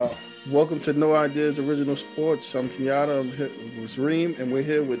Welcome to No Ideas Original Sports. I'm Kenyatta. I'm here with Reem, and we're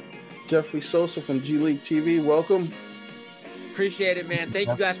here with Jeffrey Sosa from G League TV. Welcome. Appreciate it, man. Thank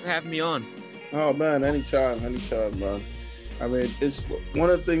you guys for having me on. Oh, man, anytime, man. I mean, it's one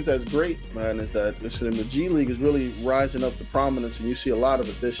of the things that's great, man, is that the G League is really rising up to prominence, and you see a lot of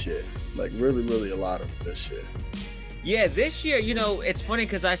it this year. Like, really, really a lot of it this year. Yeah, this year, it's funny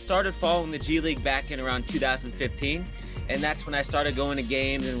because I started following the G League back in around 2015. And that's when I started going to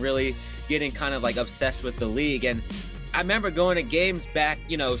games and really getting kind of like obsessed with the league. And I remember going to games back,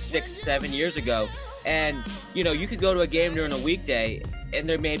 6-7 years ago. And, you could go to a game during a weekday and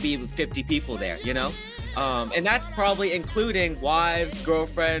there may be 50 people there, and that's probably including wives,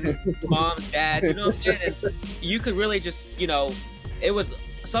 girlfriends, moms, dads, you know what I'm saying? And you could really just, it was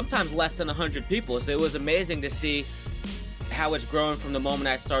sometimes less than 100 people. So it was amazing to see how it's grown from the moment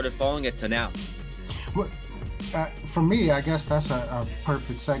I started following it to now. For me, I guess that's a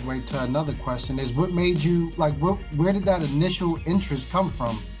perfect segue to another question is what made you, where did that initial interest come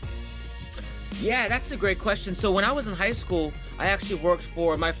from? Yeah, that's a great question. So when I was in high school, I actually worked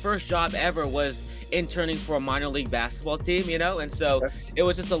for, my first job ever was interning for a minor league basketball team, and so it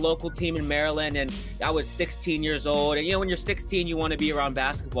was just a local team in Maryland, and I was 16 years old, and when you're 16 you want to be around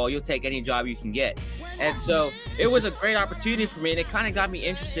basketball, you'll take any job you can get, and so it was a great opportunity for me, and it kind of got me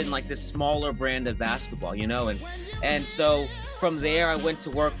interested in like this smaller brand of basketball, and so from there I went to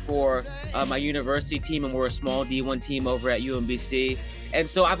work for my university team, and we're a small D1 team over at UMBC. And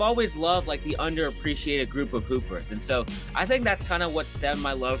so I've always loved like the underappreciated group of hoopers. And so I think that's kind of what stemmed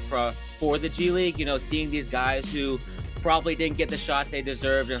my love for the G League, seeing these guys who probably didn't get the shots they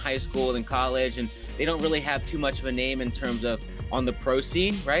deserved in high school and college, and they don't really have too much of a name in terms of on the pro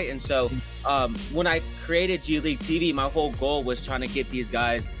scene, right? And so when I created G League TV, my whole goal was trying to get these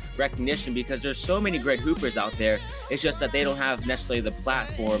guys recognition because there's so many great hoopers out there. It's just that they don't have necessarily the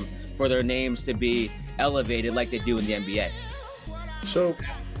platform for their names to be elevated like they do in the NBA. So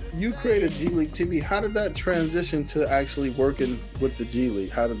you created G League TV. How did that transition to actually working with the G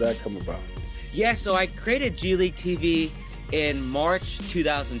League? How did that come about? Yeah, so I created G League TV in March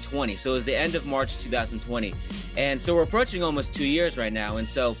 2020. So it was the end of March 2020. And so we're approaching almost 2 years right now. And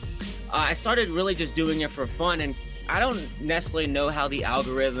so I started really just doing it for fun. And I don't necessarily know how the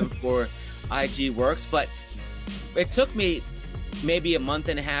algorithm for IG works, but it took me maybe a month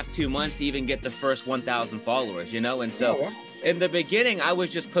and a half, 2 months to even get the first 1,000 followers, and so in the beginning, I was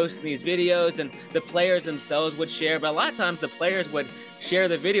just posting these videos and the players themselves would share, but a lot of times the players would share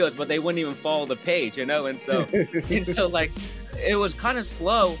the videos, but they wouldn't even follow the page, and so like it was kind of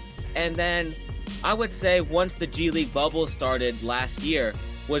slow. And then I would say once the G League bubble started last year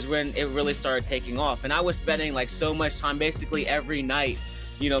was when it really started taking off. And I was spending like so much time basically every night,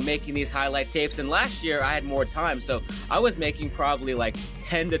 making these highlight tapes. And last year I had more time. So I was making probably like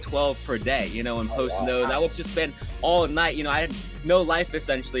 10 to 12 per day, and posting those. I would just spend all night, I had no life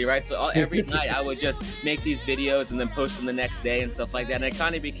essentially, right? So every night I would just make these videos and then post them the next day and stuff like that. And I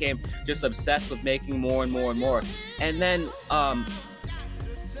kind of became just obsessed with making more and more and more. And then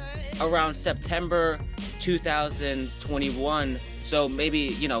around September 2021, so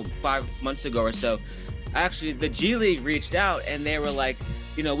maybe, 5 months ago or so, actually the G League reached out and they were like,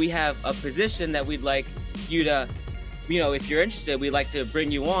 we have a position that we'd like you to, if you're interested, we'd like to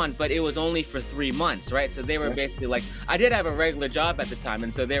bring you on, but it was only for 3 months, right? So they were basically like, I did have a regular job at the time.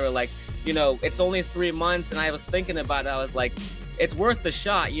 And so they were like, it's only 3 months. And I was thinking about it. I was like, it's worth the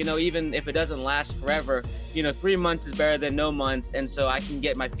shot, even if it doesn't last forever, 3 months is better than no months. And so I can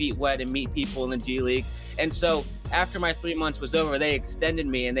get my feet wet and meet people in the G League. And so after my 3 months was over, they extended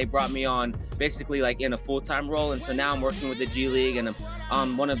me and they brought me on basically like in a full-time role. And so now I'm working with the G League and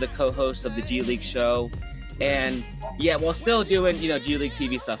I'm one of the co-hosts of the G League show. And yeah, while still doing, G League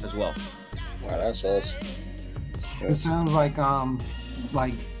TV stuff as well. Wow, that's awesome. It sounds like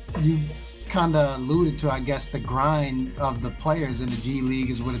you kind of alluded to, I guess, the grind of the players in the G League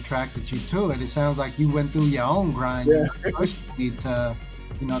is what attracted you to it. It sounds like you went through your own grind personally to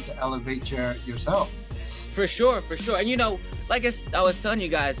elevate yourself. For sure. And, like I was telling you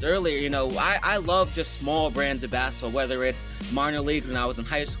guys earlier, I love just small brands of basketball, whether it's minor league when I was in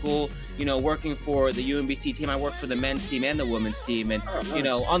high school, working for the UMBC team. I work for the men's team and the women's team. And, nice.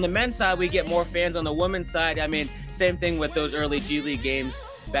 On the men's side, we get more fans. On the women's side, I mean, same thing with those early G League games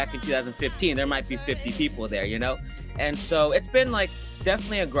back in 2015. There might be 50 people there, And so it's been like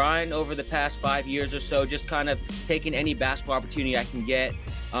definitely a grind over the past 5 years or so, just kind of taking any basketball opportunity I can get.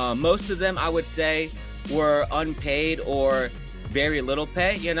 Most of them, I would say, were unpaid or very little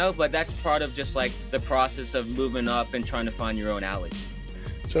pay, but that's part of just like the process of moving up and trying to find your own alley.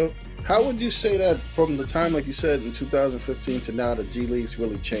 So How would you say that from the time, like you said, in 2015 to now, the G League's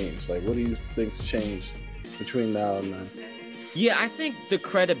really changed? Like, what do you think's changed between now and then? Yeah, I think the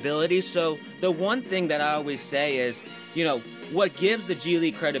credibility. So the one thing that I always say is, what gives the G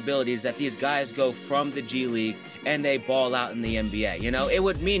League credibility is that these guys go from the G League and they ball out in the NBA. It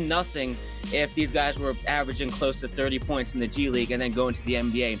would mean nothing if these guys were averaging close to 30 points in the G League and then going to the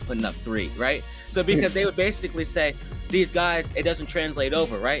NBA and putting up 3, right? So because they would basically say, these guys, it doesn't translate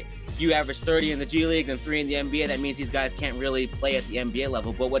over, right? You average 30 in the G League and 3 in the NBA, that means these guys can't really play at the NBA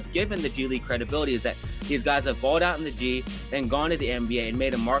level. But what's given the G League credibility is that these guys have balled out in the G, then gone to the NBA and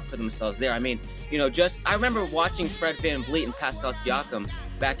made a mark for themselves there. I mean, I remember watching Fred VanVleet and Pascal Siakam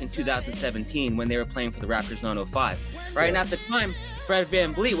back in 2017 when they were playing for the Raptors 905, right? Yeah. And at the time, Fred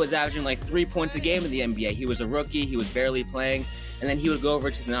VanVleet was averaging like 3 points a game in the NBA. He was a rookie, he was barely playing, and then he would go over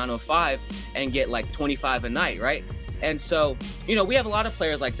to the 905 and get like 25 a night, right? And so, we have a lot of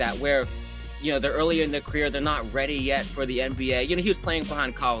players like that where, they're early in their career, they're not ready yet for the NBA. He was playing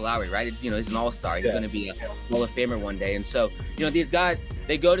behind Kyle Lowry, right? He's an all-star. He's going to be a Hall of Famer one day. And so, these guys,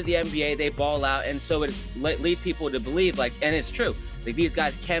 they go to the NBA, they ball out. And so it leads people to believe, and it's true, these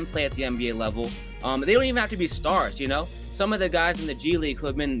guys can play at the NBA level. They don't even have to be stars, Some of the guys in the G League who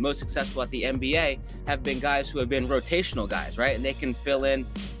have been most successful at the NBA have been guys who have been rotational guys, right? And they can fill in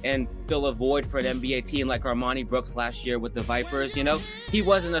and fill a void for an NBA team like Armani Brooks last year with the Vipers. He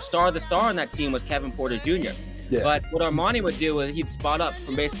wasn't a star. The star on that team was Kevin Porter Jr. Yeah. But what Armani would do is he'd spot up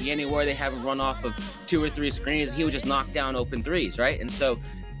from basically anywhere they have him run off of 2 or 3 screens. He would just knock down open threes, right? And so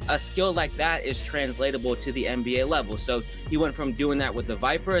a skill like that is translatable to the NBA level. So he went from doing that with the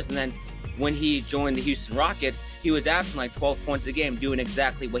Vipers, and then when he joined the Houston Rockets, he was averaging like 12 points a game, doing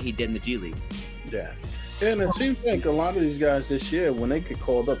exactly what he did in the G League. Yeah. And it seems like a lot of these guys this year, when they get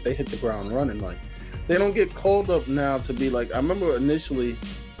called up, they hit the ground running. Like, they don't get called up now to be like, I remember initially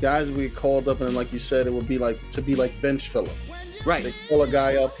guys would get called up and like you said, it would be like to be like bench filler. Right. They call a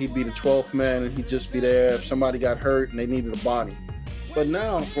guy up, he'd be the 12th man and he'd just be there if somebody got hurt and they needed a body. But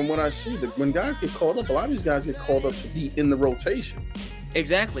now, from what I see, when guys get called up, a lot of these guys get called up to be in the rotation.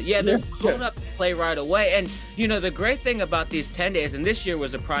 Exactly. Yeah, they're called up to play right away. And, the great thing about these 10 days, and this year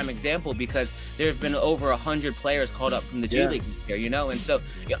was a prime example because there have been over 100 players called up from the G League this year, And so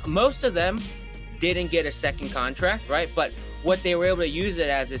most of them didn't get a second contract, right? But what they were able to use it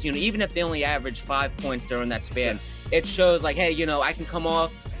as is, even if they only averaged 5 points during that span, it shows like, hey, I can come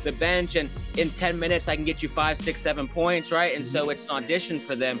off the bench and in 10 minutes I can get you 5, 6, 7 points, right? And so it's an audition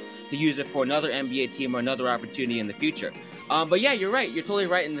for them to use it for another NBA team or another opportunity in the future. But yeah, you're right. You're totally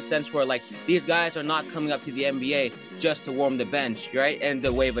right in the sense where these guys are not coming up to the NBA just to warm the bench, right? And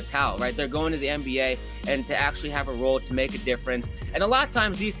to wave a towel, right? They're going to the NBA and to actually have a role to make a difference. And a lot of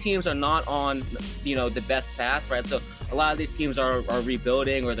times these teams are not on, the best path, right? So a lot of these teams are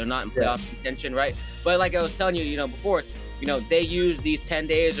rebuilding or they're not in playoff contention, right? But like I was telling you, before, they use these 10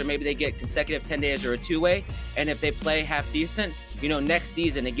 days or maybe they get consecutive 10 days or a two-way. And if they play half decent, next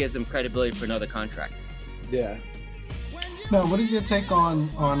season it gives them credibility for another contract. Yeah. Now, what is your take on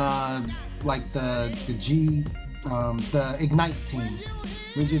the Ignite team?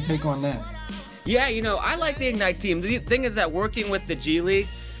 What's your take on that? Yeah, I like the Ignite team. The thing is that working with the G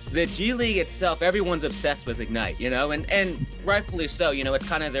League itself, everyone's obsessed with Ignite, and rightfully so. It's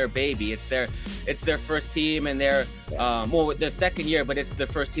kind of their baby. It's their first team, and their their second year, but it's the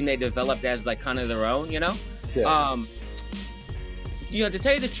first team they developed as kind of their own, Yeah. To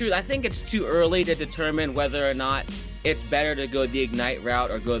tell you the truth, I think it's too early to determine whether or not it's better to go the Ignite route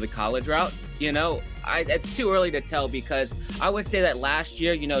or go the college route. It's too early to tell because I would say that last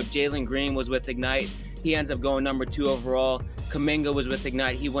year, Jalen Green was with Ignite. He ends up going number 2 overall. Kuminga was with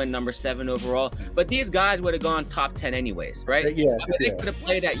Ignite. He went number 7 overall. But these guys would have gone top 10 anyways, right? Yeah. They could have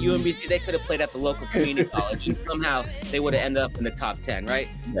played at UMBC. They could have played at the local community college, and somehow they would have ended up in the top 10, right?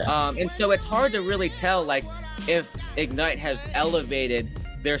 Yeah. And so it's hard to really tell, if Ignite has elevated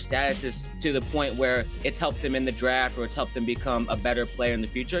their statuses to the point where it's helped them in the draft or it's helped them become a better player in the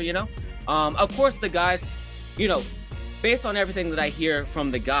future, Of course, the guys, based on everything that I hear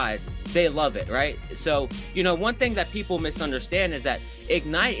from the guys, they love it, right? So, one thing that people misunderstand is that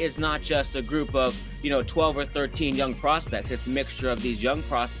Ignite is not just a group of, 12 or 13 young prospects. It's a mixture of these young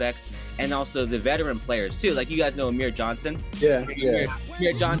prospects and also the veteran players too. Like you guys know Amir Johnson. Yeah.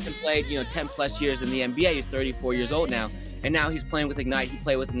 Amir Johnson played, 10 plus years in the NBA. He's 34 years old now. And now he's playing with Ignite. He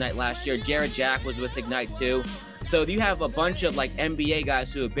played with Ignite last year. Jared Jack was with Ignite too. So you have a bunch of NBA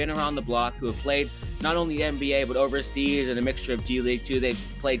guys who have been around the block, who have played not only NBA but overseas and a mixture of G League too. They've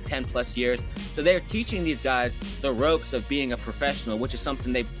played 10 plus years. So they're teaching these guys the ropes of being a professional, which is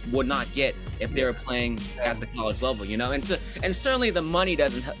something they would not get if they were playing at the college level, you know. And certainly the money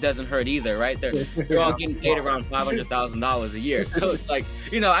doesn't hurt either, right? They're all getting paid around $500,000 a year. So it's like,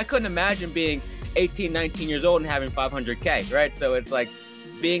 you know, I couldn't imagine being 18, 19 years old and having $500K, right? So it's like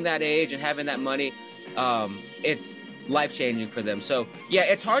being that age and having that money, it's life-changing for them. So yeah,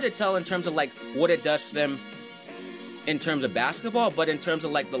 it's hard to tell in terms of like what it does for them in terms of basketball, but in terms of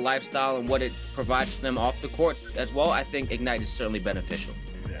like the lifestyle and what it provides for them off the court as well, I think Ignite is certainly beneficial.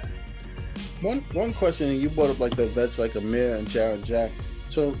 Yeah. One question, and you brought up like the vets like Amir and Jaren Jack.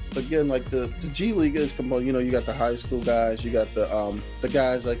 So again, like the G League is composed, you know, you got the high school guys, you got the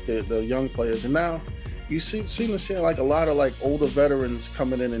guys like the young players, and now you seem to see like a lot of like older veterans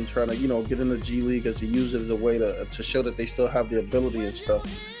coming in and trying to, you know, get in the G League as to use it as a way to show that they still have the ability and stuff.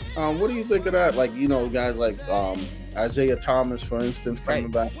 What do you think of that? Like, you know, guys like Isaiah Thomas, for instance, coming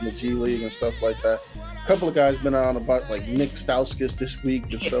back from the G League and stuff like that. A couple of guys been on about like Nick Stauskas this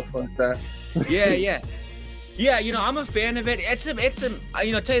week and stuff like that. Yeah, you know, I'm a fan of it. It's a,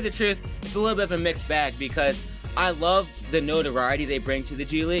 you know, tell you the truth, it's a little bit of a mixed bag because I love the notoriety they bring to the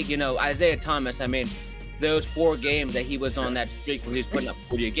G League. You know, Isaiah Thomas, I mean, those 4 games that he was on that streak where he was putting up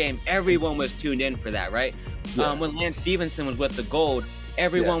 40 a game, everyone was tuned in for that, right? Yeah. When Lance Stevenson was with the Gold,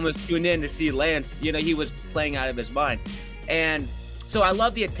 everyone was tuned in to see Lance. You know, he was playing out of his mind. And so I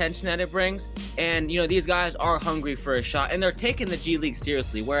love the attention that it brings. And, you know, these guys are hungry for a shot. And they're taking the G League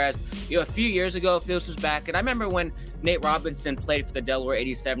seriously. Whereas, you know, a few years ago, if this was back, and I remember when Nate Robinson played for the Delaware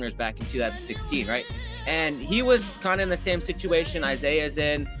 87ers back in 2016, right? And he was kind of in the same situation Isaiah's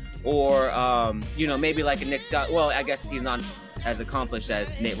in, or, you know, maybe like a Nick Stout. Well, I guess he's not as accomplished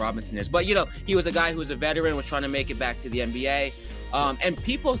as Nate Robinson is. But, you know, he was a guy who was a veteran, was trying to make it back to the NBA. And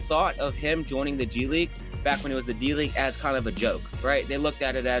people thought of him joining the G League back when it was the D League as kind of a joke, right? They looked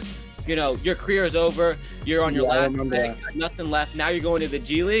at it as, you know, your career is over. You're on your last leg, nothing left. Now you're going to the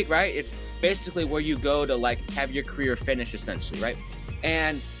G League, right? It's basically where you go to like have your career finish essentially, right?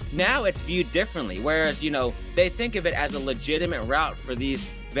 And now it's viewed differently. Whereas, you know, they think of it as a legitimate route for these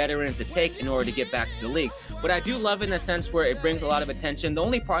veterans to take in order to get back to the league. But I do love in the sense where it brings a lot of attention. The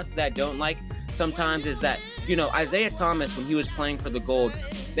only part that I don't like sometimes is that, you know, Isaiah Thomas, when he was playing for the Gold,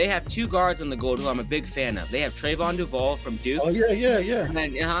 they have 2 guards on the Gold who I'm a big fan of. They have Trayvon Duval from Duke. Oh, yeah.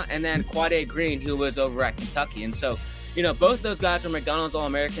 And then Quade Green, who was over at Kentucky. And so, you know, both those guys are McDonald's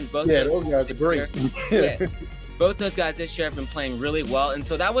All-Americans. Those guys are great. Both those guys this year have been playing really well. And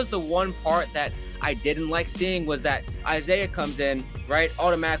so that was the one part that I didn't like seeing, was that Isaiah comes in, right?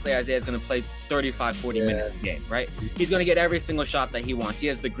 Automatically, Isaiah's going to play 35, 40 minutes a game, right? He's going to get every single shot that he wants. He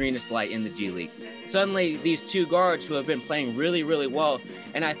has the greenest light in the G League. Suddenly, these 2 guards who have been playing really, really well,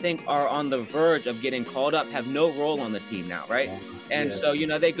 and I think are on the verge of getting called up, have no role on the team now, right? And so, you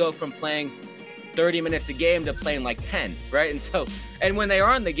know, they go from playing 30 minutes a game to playing like 10, right? And when they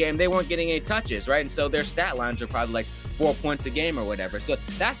are in the game, they weren't getting any touches, right? And so their stat lines are probably like 4 points a game or whatever. So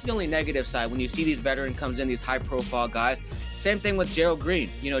that's the only negative side when you see these veteran comes in, these high profile guys. Same thing with Gerald Green.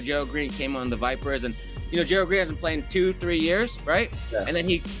 You know, Gerald Green came on the Vipers, and, you know, Gerald Green hasn't played in 2-3 years, right? Yeah. And then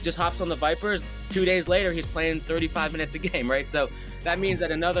he just hops on the Vipers. 2 days later, he's playing 35 minutes a game, right? So that means that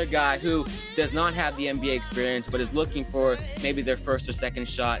another guy who does not have the NBA experience but is looking for maybe their first or second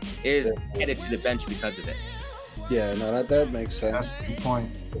shot is headed to the bench because of it. Yeah, no, that makes sense. That's a good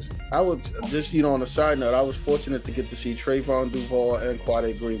point. I would just, you know, on a side note, I was fortunate to get to see Trayvon Duval and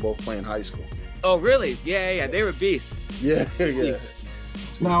Quade Green both play in high school. Oh, really? Yeah, they were beasts. Yeah.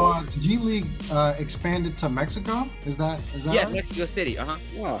 Now, the G League expanded to Mexico. Is that yeah, right? Mexico City.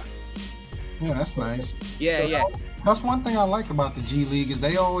 Yeah, that's nice. Yeah. That's one thing I like about the G League is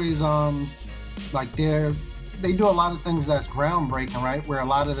they always like they do a lot of things that's groundbreaking, right? Where a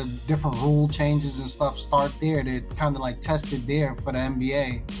lot of the different rule changes and stuff start there. They're kind of like tested there for the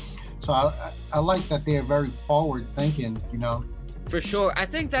NBA. So I like that they're very forward thinking, you know. For sure. I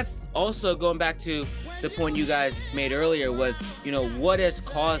think that's also going back to the point you guys made earlier was, you know, what has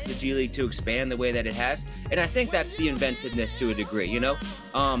caused the G League to expand the way that it has. And I think that's the inventiveness to a degree, you know.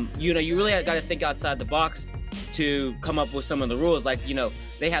 You really got to think outside the box to come up with some of the rules. Like, you know,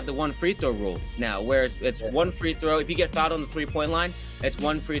 they have the 1 free throw rule now, where it's 1 free throw. If you get fouled on the 3-point line, it's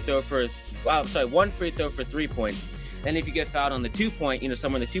 1 free throw for 3 points. And if you get fouled on the 2-point, you know,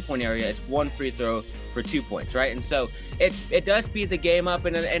 somewhere in the 2-point area, it's 1 free throw for 2 points, right? And so it does speed the game up,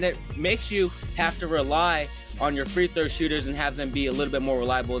 and it makes you have to rely on your free throw shooters and have them be a little bit more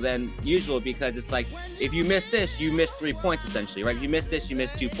reliable than usual, because it's like, if you miss this, you miss 3 points essentially, right? If you miss this, you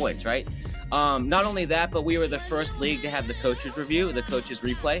miss 2 points, right? Not only that, but we were the first league to have the coaches review, the coaches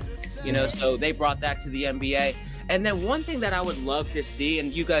replay, you know, so they brought that to the NBA. And then one thing that I would love to see,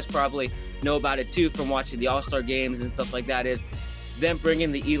 and you guys probably know about it too from watching the All-Star games and stuff like that, is them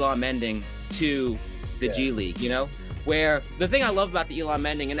bringing the Elon Mending to the G League, you know, where the thing I love about the Elon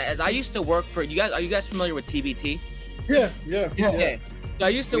Mending, and as I used to work for, are you guys familiar with TBT? Yeah. So I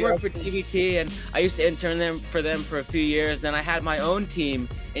used to work for TBT, and I used to intern for them for a few years. Then I had my own team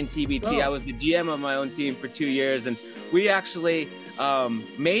in TBT. I was the GM of my own team for 2 years, and we actually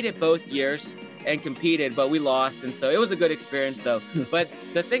made it both years and competed, but we lost. And so it was a good experience though. But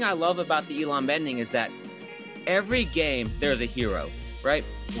the thing I love about the Elon Mending is that every game there's a hero, right?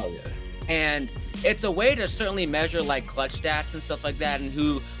 Oh yeah. And it's a way to certainly measure like clutch stats and stuff like that, and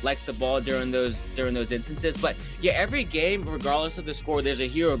who likes the ball during those instances. But yeah, every game, regardless of the score, there's a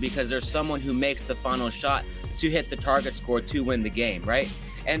hero, because there's someone who makes the final shot to hit the target score to win the game, right?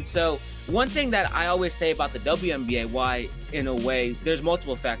 And so one thing that I always say about the WNBA, why in a way there's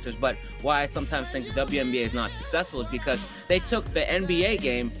multiple factors, but why I sometimes think the WNBA is not successful, is because they took the NBA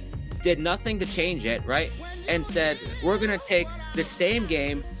game, did nothing to change it, right? And said, we're going to take the same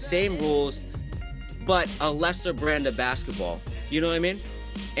game, same rules, but a lesser brand of basketball. You know what I mean?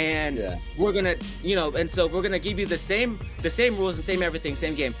 And we're going to, you know, and so we're going to give you the same rules and same everything,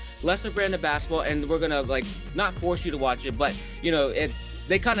 same game, lesser brand of basketball. And we're going to like not force you to watch it, but you know,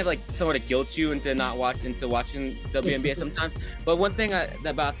 they kind of like sort of guilt you into watching WNBA sometimes. But one thing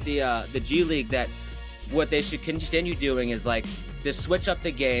about the G League that what they should continue doing is like just switch up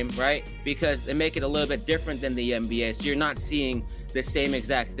the game, right? Because they make it a little bit different than the NBA. So you're not seeing the same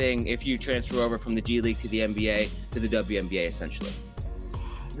exact thing if you transfer over from the G League to the NBA to the WNBA, essentially.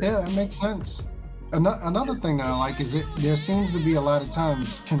 Yeah, that makes sense. Another thing that I like is there seems to be a lot of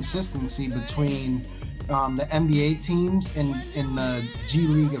times consistency between the NBA teams and the G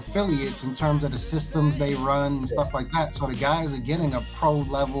League affiliates in terms of the systems they run and stuff like that. So the guys are getting a pro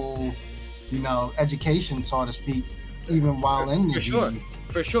level, you know, education, so to speak, even while in the G League.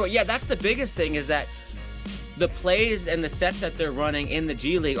 For sure. Yeah, that's the biggest thing, is that the plays and the sets that they're running in the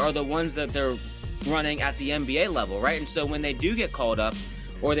G League are the ones that they're running at the NBA level, right? And so when they do get called up,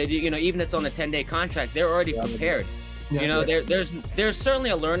 or they do, you know, even if it's on a 10-day contract, they're already prepared. You know, there's certainly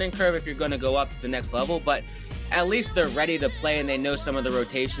a learning curve if you're going to go up to the next level, but at least they're ready to play and they know some of the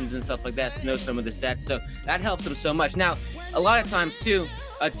rotations and stuff like that, know some of the sets. So that helps them so much. Now, a lot of times too,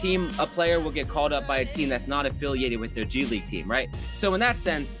 a player will get called up by a team that's not affiliated with their G League team, right? So in that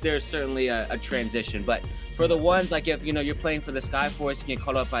sense, there's certainly a transition. But for the ones like if, you know, you're playing for the Skyforce and get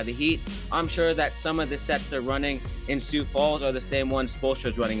called up by the Heat, I'm sure that some of the sets they're running in Sioux Falls are the same ones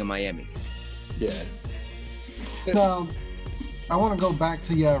Spoelstra's running in Miami. Yeah. Now, I want to go back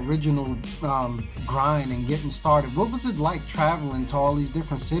to your original grind and getting started. What was it like traveling to all these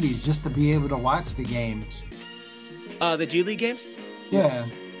different cities just to be able to watch the games? The G League games? Yeah.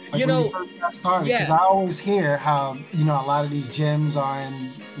 Like you when know, you first got started, because I always hear how, you know, a lot of these gyms are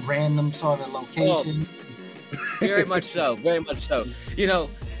in random sort of location. Oh, very much so. Very much so. You know,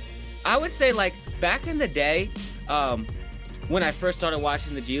 I would say like back in the day, when I first started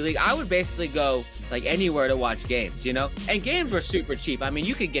watching the G League, I would basically go like anywhere to watch games, you know? And games were super cheap. I mean,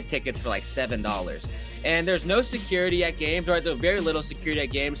 you could get tickets for like $7. And there's no security at games, or there's very little security at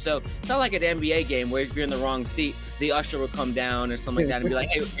games. So it's not like an NBA game where if you're in the wrong seat, the usher will come down or something like that and be like,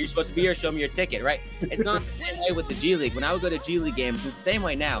 hey, you're supposed to be here, show me your ticket, right? It's not the same way with the G League. When I would go to G League games, it's the same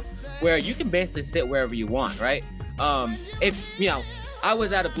way now, where you can basically sit wherever you want, right? If, you know, I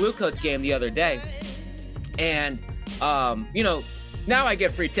was at a Blue Coats game the other day, and, you know, now I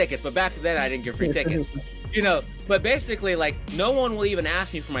get free tickets, but back then I didn't get free tickets. You know, but basically, like, no one will even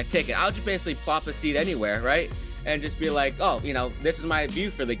ask me for my ticket. I'll just basically plop a seat anywhere, right? And just be like, oh, you know, this is my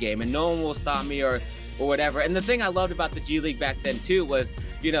view for the game, and no one will stop me or whatever. And the thing I loved about the G League back then, too, was,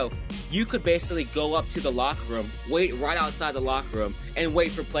 you know, you could basically go up to the locker room, wait right outside the locker room, and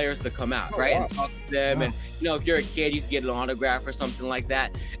wait for players to come out, right? Wow. And talk to them. Wow. And, you know, if you're a kid, you can get an autograph or something like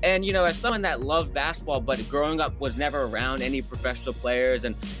that. And, you know, as someone that loved basketball, but growing up was never around any professional players,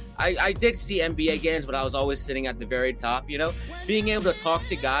 and I did see NBA games, but I was always sitting at the very top, you know, being able to talk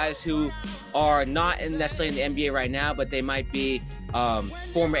to guys who are not necessarily in the NBA right now, but they might be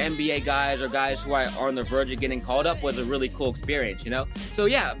former NBA guys or guys who are on the verge of getting called up was a really cool experience, you know? So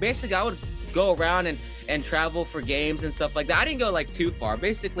yeah, basically I would go around and travel for games and stuff like that. I didn't go like too far.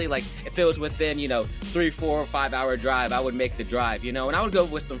 Basically, like if it was within, you know, 3, 4, 5 hour drive, I would make the drive, you know, and I would go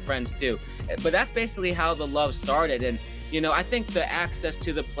with some friends too. But that's basically how the love started. And, you know, I think the access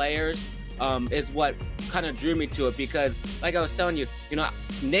to the players is what kind of drew me to it, because like I was telling you, you know,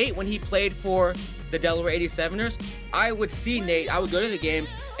 Nate, when he played for the Delaware 87ers, I would see Nate, I would go to the games,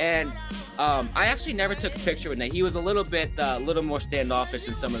 and I actually never took a picture with Nate. He was a little more standoffish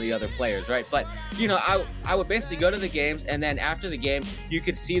than some of the other players, right? But, I would basically go to the games, and then after the game, you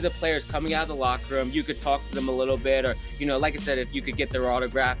could see the players coming out of the locker room. You could talk to them a little bit, or, like I said, if you could get their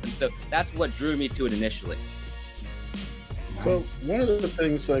autograph. And so that's what drew me to it initially. Well, one of the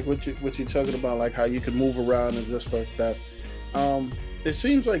things, like what you're talking about, like how you can move around and just like that, it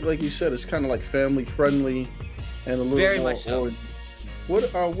seems like you said, it's kind of like family friendly and a little very more. Much so.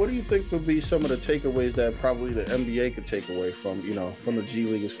 What do you think would be some of the takeaways that probably the NBA could take away from the G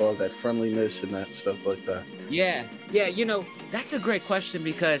League as far as that friendliness and that stuff like that? Yeah, that's a great question,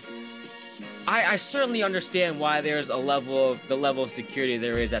 because I certainly understand why there's the level of security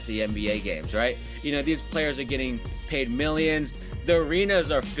there is at the NBA games, right? These players are getting paid millions. The arenas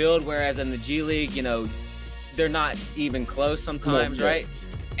are filled, whereas in the G League, they're not even close sometimes, right?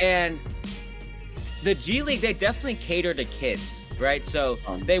 And the G League, they definitely cater to kids, right? So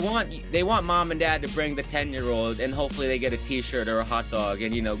they want mom and dad to bring the 10-year-old, and hopefully they get a T-shirt or a hot dog,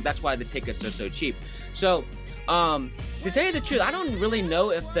 and that's why the tickets are so cheap. So to tell you the truth, I don't really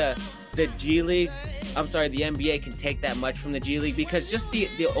know if the NBA can take that much from the G League, because just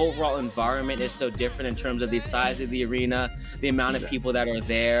the overall environment is so different in terms of the size of the arena, the amount of people that are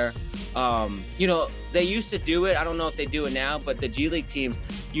there. They used to do it. I don't know if they do it now, but the G League teams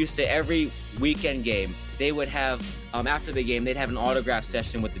used to, every weekend game, they would have, after the game, they'd have an autograph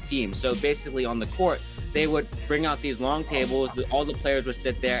session with the team. So basically on the court, they would bring out these long tables, all the players would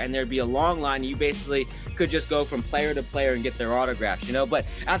sit there, and there'd be a long line. You basically could just go from player to player and get their autographs, But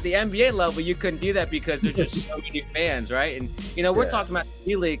at the NBA level, you couldn't do that because there's just so many fans, right? And, we're talking about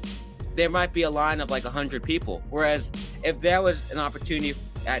the G League, there might be a line of like 100 people. Whereas if there was an opportunity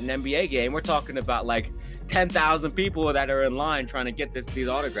at an NBA game, we're talking about like 10,000 people that are in line trying to get these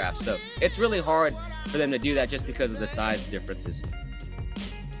autographs. So it's really hard for them to do that just because of the size differences.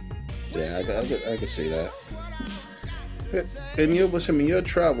 Yeah, I could see that. In your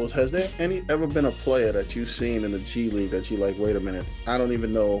travels, has there ever been a player that you've seen in the G League that you like, wait a minute, I don't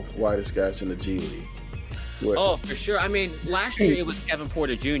even know why this guy's in the G League? Oh, for sure. I mean, last year it was Kevin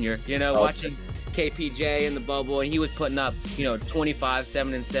Porter Jr., watching KPJ in the bubble, and he was putting up, 25,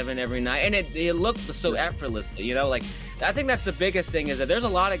 7 and 7 every night. And it looked so effortlessly, I think that's the biggest thing, is that there's a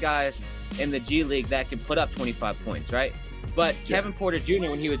lot of guys in the G League that can put up 25 points, right? But Kevin Porter Jr.,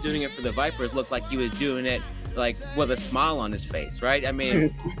 when he was doing it for the Vipers, looked like he was doing it like with a smile on his face, right? I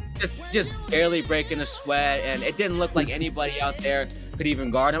mean, just barely breaking a sweat, and it didn't look like anybody out there could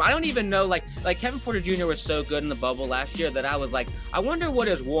even guard him. I don't even know, like Kevin Porter Jr. was so good in the bubble last year that I was like, I wonder what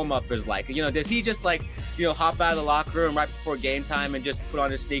his warm-up is like. Does he just hop out of the locker room right before game time and just put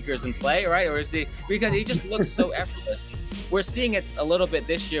on his sneakers and play, right? Or is he, because he just looks so effortless. We're seeing it a little bit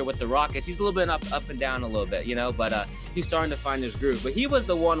this year with the Rockets. He's a little bit up and down a little bit, but he's starting to find his groove. But he was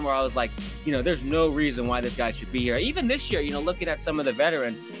the one where I was like, there's no reason why this guy should be here. Even this year, looking at some of the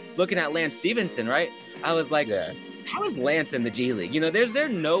veterans, looking at Lance Stevenson, right? I was like, how is Lance in the G League? There's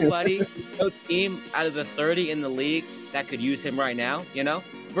nobody, no team out of the 30 in the league that could use him right now,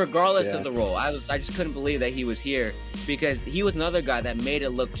 regardless of the role. I just couldn't believe that he was here, because he was another guy that made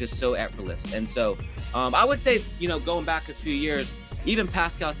it look just so effortless. And so I would say, going back a few years, even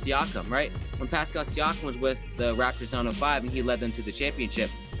Pascal Siakam, right? When Pascal Siakam was with the Raptors in 2005 and he led them to the championship,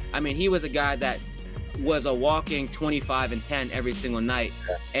 I mean, he was a guy that was a walking 25 and 10 every single night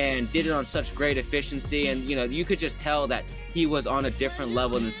and did it on such great efficiency. And, you could just tell that he was on a different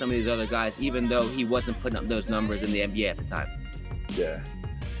level than some of these other guys, even though he wasn't putting up those numbers in the NBA at the time. Yeah.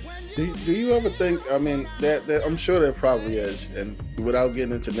 Do you ever think, I mean, that I'm sure there probably is, and without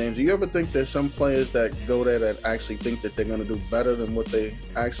getting into names, do you ever think there's some players that go there that actually think that they're going to do better than what they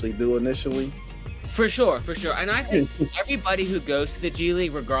actually do initially? For sure. And I think everybody who goes to the G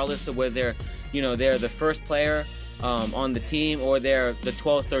League, regardless of whether they're the first player on the team or they're the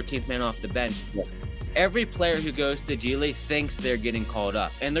 12th, 13th man off the bench, every player who goes to the G League thinks they're getting called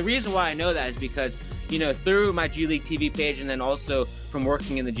up. And the reason why I know that is because, through my G League TV page, and then also from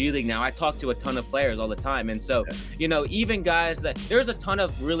working in the G League now, I talk to a ton of players all the time. And so, even guys there's a ton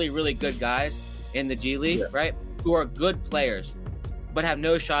of really, really good guys in the G League, right, who are good players, but have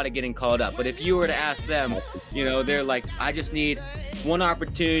no shot at getting called up. But if you were to ask them, they're like, I just need one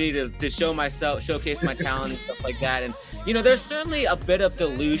opportunity to showcase my talent and stuff like that. And, there's certainly a bit of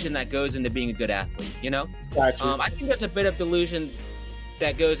delusion that goes into being a good athlete, Gotcha. I think there's a bit of delusion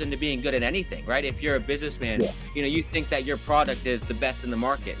that goes into being good at anything, right? If you're a businessman, you think that your product is the best in the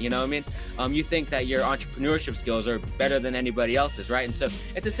market, you know what I mean? You think that your entrepreneurship skills are better than anybody else's, right? And so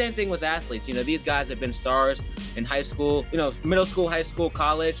it's the same thing with athletes. These guys have been stars in high school, middle school, high school,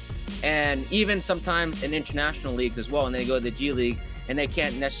 college, and even sometimes in international leagues as well. And they go to the G League and they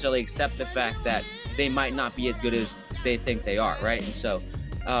can't necessarily accept the fact that they might not be as good as they think they are, right? And so,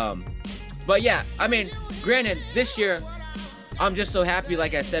 but yeah, I mean, granted, this year, I'm just so happy,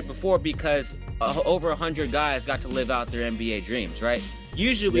 like I said before, because over 100 guys got to live out their NBA dreams, right?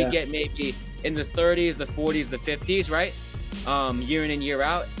 Usually we get maybe in the 30s, the 40s, the 50s, right? Year in and year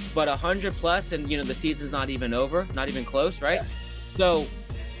out, but 100 plus, and the season's not even over, not even close, right? So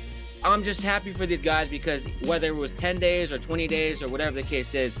I'm just happy for these guys, because whether it was 10 days or 20 days or whatever the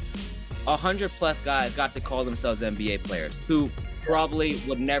case is, 100 plus guys got to call themselves NBA players who probably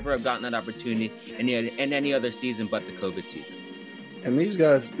would never have gotten that opportunity in any other season but the COVID season. And these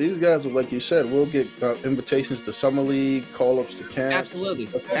guys, like you said, will get invitations to summer league, call-ups to camps.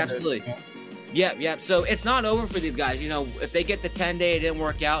 Absolutely. Yeah. So it's not over for these guys. If they get the 10-day, it didn't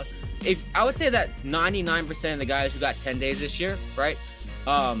work out. I would say that 99% of the guys who got 10 days this year, right,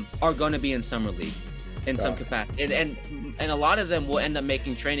 are going to be in summer league in some capacity, and a lot of them will end up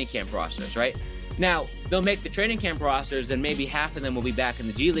making training camp rosters, right? Now they'll make the training camp rosters, and maybe half of them will be back in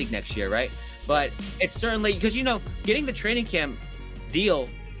the G League next year, right? But it's certainly because getting the training camp deal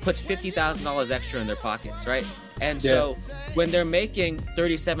puts $50,000 extra in their pockets, right? And so when they're making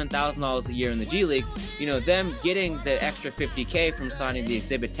 $37,000 a year in the G League, them getting the extra $50K from signing the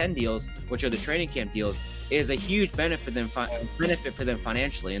Exhibit 10 deals, which are the training camp deals, is a huge benefit for them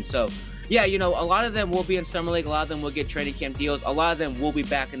financially. And so, a lot of them will be in summer league, a lot of them will get training camp deals, a lot of them will be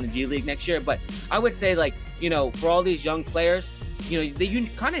back in the G League next year. But I would say, for all these young players, you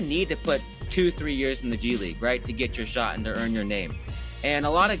kind of need to put 2-3 years in the G League, right, to get your shot and to earn your name. And a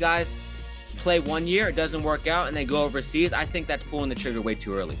lot of guys play 1 year, it doesn't work out, and they go overseas. I think that's pulling the trigger way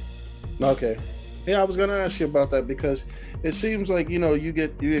too early. Okay. Yeah, I was going to ask you about that, because it seems like, you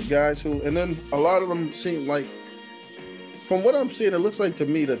get guys who, and then a lot of them seem like, from what I'm seeing, it looks like to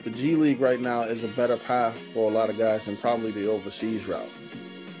me that the G League right now is a better path for a lot of guys than probably the overseas route.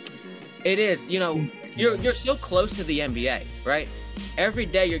 It is. You're so close to the NBA, right? Every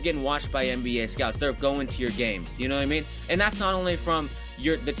day you're getting watched by NBA scouts. They're going to your games. You know what I mean? And that's not only from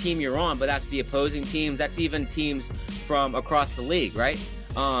the team you're on, but that's the opposing teams. That's even teams from across the league, right?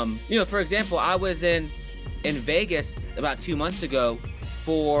 For example, I was in Vegas about 2 months ago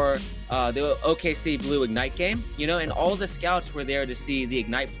for the OKC Blue Ignite game, and all the scouts were there to see the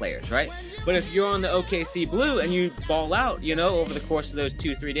Ignite players, right? But if you're on the OKC Blue and you ball out, over the course of those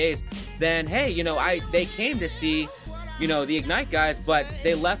 2-3 days, then hey, they came to see the Ignite guys, but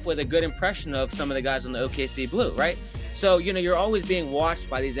they left with a good impression of some of the guys on the OKC Blue, right? So, you're always being watched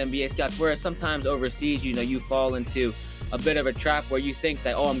by these NBA scouts, whereas sometimes overseas, you fall into a bit of a trap where you think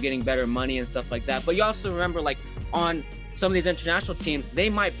that, I'm getting better money and stuff like that. But you also remember, on some of these international teams, they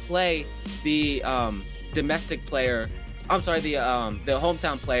might play the domestic player, the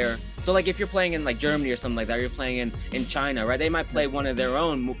hometown player. So, if you're playing in, Germany or something like that, or you're playing in China, right? They might play one of their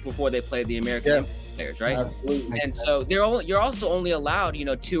own before they play the American players, right? Absolutely. And so you're also only allowed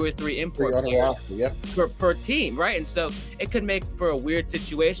 2 or 3 import players per team, right? And so it could make for a weird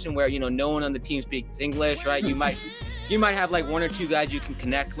situation where no one on the team speaks English, right? You might have 1 or 2 guys you can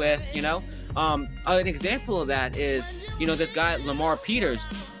connect with. An example of that is this guy Lamar Peters.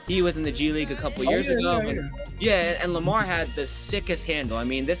 He was in the G League a couple years ago. And Lamar had the sickest handle. I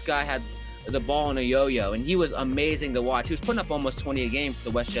mean, this guy had the ball in a yo-yo, and he was amazing to watch. He was putting up almost 20 a game for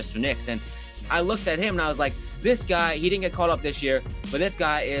the Westchester Knicks, and I looked at him and I was like, this guy, he didn't get called up this year, but this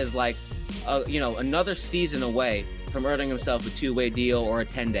guy is another season away from earning himself a 2-way deal or a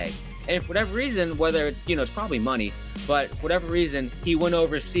 10-day. And for whatever reason, whether it's, it's probably money, but for whatever reason, he went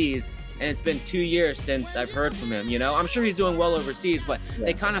overseas, and it's been 2 years since I've heard from him. I'm sure he's doing well overseas, but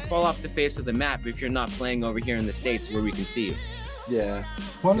they kind of fall off the face of the map if you're not playing over here in the States where we can see you. Yeah.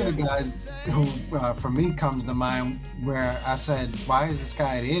 One of the guys who, for me, comes to mind where I said, why is this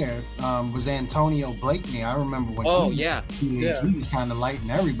guy here, was Antonio Blakeney. I remember when he was kind of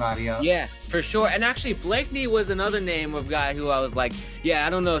lighting everybody up. Yeah, for sure. And actually, Blakeney was another name of guy who I was like, I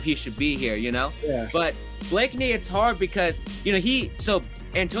don't know if he should be here, Yeah. But Blakeney, it's hard because,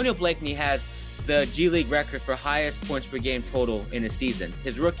 Antonio Blakeney has the G League record for highest points per game total in a season.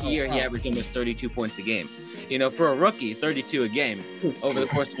 His rookie year, he averaged almost 32 points a game. For a rookie, 32 a game over the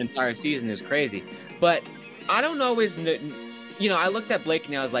course of an entire season is crazy. But I don't always, I looked at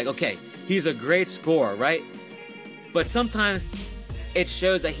Blakeney, I was like, okay, he's a great scorer, right? But sometimes it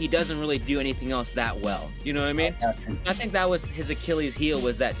shows that he doesn't really do anything else that well. You know what I mean? I think that was his Achilles heel,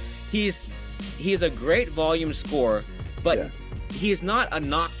 was that he's a great volume scorer, but he's not a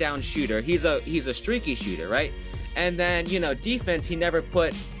knockdown shooter. He's a streaky shooter, right? And then, defense, he never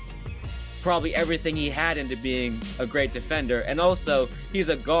put probably everything he had into being a great defender. And also, he's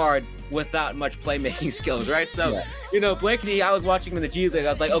a guard without much playmaking skills, right? So, Blakeney, I was watching him in the G League. I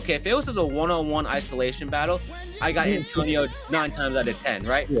was like, okay, if it was just a one-on-one isolation battle, I got Antonio 9 times out of 10,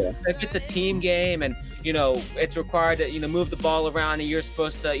 right? Yeah. If it's a team game and, it's required to, move the ball around and you're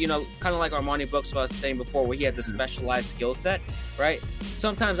supposed to, kind of like Armani Brooks was saying before, where he has a specialized skill set, right?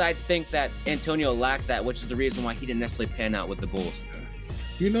 Sometimes I think that Antonio lacked that, which is the reason why he didn't necessarily pan out with the Bulls.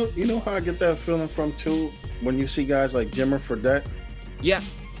 You know how I get that feeling from too when you see guys like Jimmer Fredette. Yeah.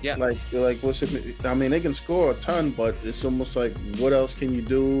 Like what's it? I mean, they can score a ton, but it's almost like, what else can you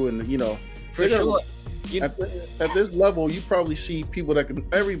do? And for sure. At this level, you probably see people that can.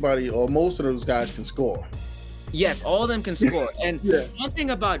 Everybody or most of those guys can score. Yes, all of them can score. And one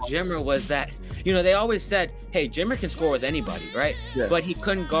thing about Jimmer was that they always said, hey, Jimmer can score with anybody, right? Yeah. But he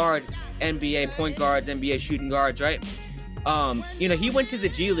couldn't guard NBA point guards, NBA shooting guards, right? He went to the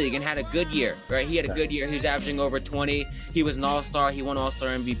G League and had a good year, right? He had a good year. He was averaging over 20. He was an all-star. He won all-star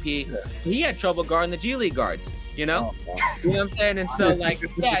MVP. Yeah. He had trouble guarding the G League guards, You know what I'm saying? And so,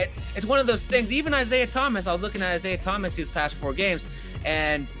 it's one of those things. Even Isaiah Thomas, I was looking at Isaiah Thomas these past 4 games,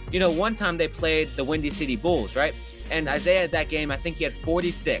 and, one time they played the Windy City Bulls, right? And Isaiah, that game, I think he had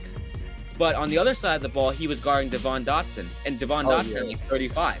 46. But on the other side of the ball, he was guarding Devon Dotson, and Devon Dotson had like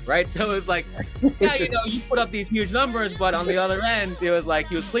 35, right? So it was like, you put up these huge numbers, but on the other end, it was like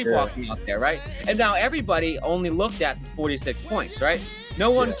he was sleepwalking out there, right? And now everybody only looked at the 46 points, right?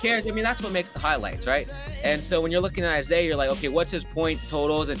 No one cares. I mean, that's what makes the highlights, right? And so when you're looking at Isaiah, you're like, okay, what's his point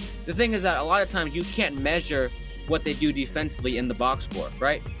totals? And the thing is that a lot of times you can't measure what they do defensively in the box score,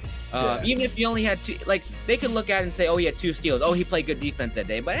 right? Even if you only had 2, they could look at it and say, oh, he had 2 steals. Oh, he played good defense that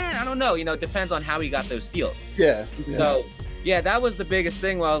day. But I don't know. It depends on how he got those steals. Yeah. So, that was the biggest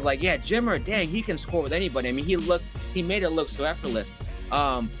thing where I was like, Jimmer, dang, he can score with anybody. I mean, he made it look so effortless.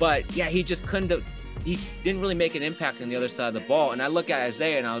 But he just he didn't really make an impact on the other side of the ball. And I look at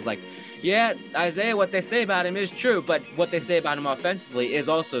Isaiah and I was like, Isaiah, what they say about him is true, but what they say about him offensively is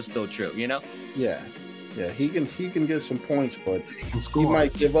also still true, Yeah, he can get some points, but he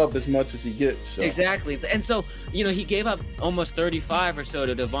might give up as much as he gets. So. Exactly. And so, he gave up almost 35 or so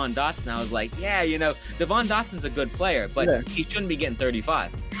to Devon Dotson. I was like, Devon Dotson's a good player, but he shouldn't be getting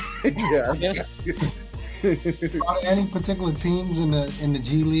 35. Are there any particular teams in the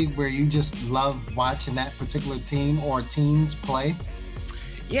G League where you just love watching that particular team or teams play?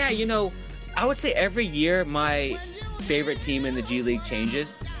 Yeah, I would say every year my favorite team in the G League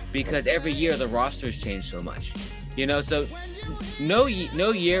changes, because every year the rosters change so much, so no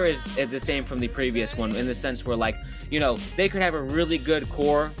year is the same from the previous one, in the sense where they could have a really good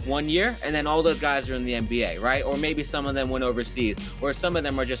core one year and then all those guys are in the NBA, right? Or maybe some of them went overseas, or some of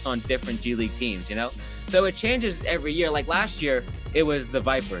them are just on different G League teams, so it changes every year. Like last year it was the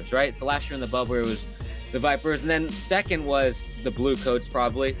Vipers, right? So last year in the bubble it was the Vipers, and then second was the Blue Coats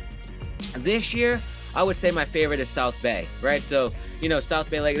probably. This year I would say my favorite is South Bay, right? So, South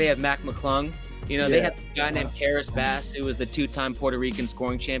Bay, they have Mac McClung. They have a guy named Paris Bass, who was the 2-time Puerto Rican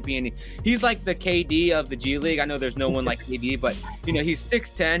scoring champion. He's like the KD of the G League. I know there's no one like KD, but, he's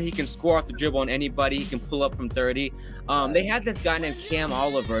 6'10". He can score off the dribble on anybody. He can pull up from 30. They had this guy named Cam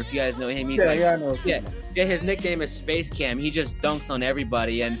Oliver, if you guys know him. He's I know. Yeah, his nickname is Space Cam. He just dunks on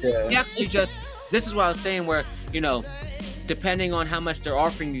everybody. And he actually this is what I was saying, where, depending on how much they're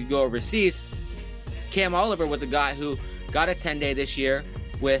offering you to go overseas, Cam Oliver was a guy who got a 10-day this year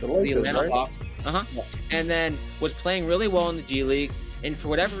with the Atlanta Hawks, and then was playing really well in the G League, and for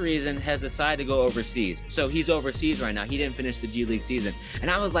whatever reason has decided to go overseas. So he's overseas right now. He didn't finish the G League season. And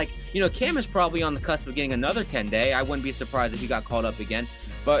I was like, Cam is probably on the cusp of getting another 10-day. I wouldn't be surprised if he got called up again.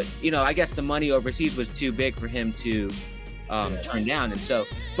 But, I guess the money overseas was too big for him to turn down. And so,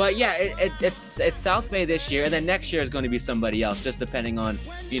 but it's South Bay this year, and then next year is going to be somebody else, just depending on,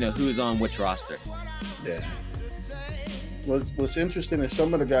 who's on which roster. Yeah. What's interesting is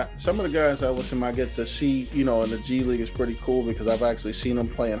some of the guys I get to see, in the G League is pretty cool, because I've actually seen them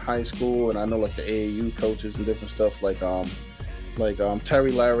play in high school, and I know the AAU coaches and different stuff like Terry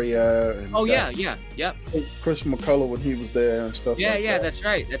Laria. And, yep. Chris McCullough when he was there and stuff. That's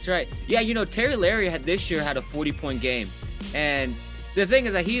right. Yeah, Terry Laria had a 40-point game, and the thing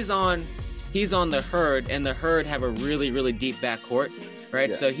is that he's on the Herd, and the Herd have a really, really deep backcourt.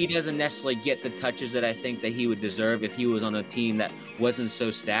 Right, so he doesn't necessarily get the touches that I think that he would deserve if he was on a team that wasn't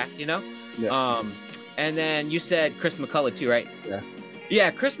so stacked, And then you said Chris McCullough too, right? Yeah,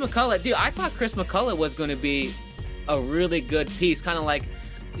 Chris McCullough, dude. I thought Chris McCullough was going to be a really good piece, kind of like,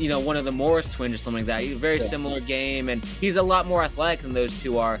 one of the Morris twins or something like that. He's a very similar game, and he's a lot more athletic than those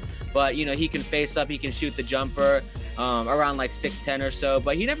two are. But he can face up, he can shoot the jumper. around like 6'10" or so,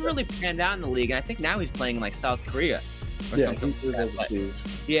 but he never really panned out in the league. And I think now he's playing in like South Korea or something.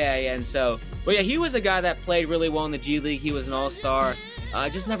 Yeah, and so, but yeah, he was a guy that played really well in the G League. He was an all-star.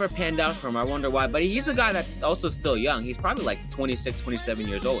 Just never panned out for him. I wonder why. But he's a guy that's also still young. He's probably like 26, 27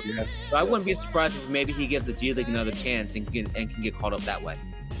 years old. Yeah. So I wouldn't be surprised if maybe he gives the G League another chance and can get caught up that way.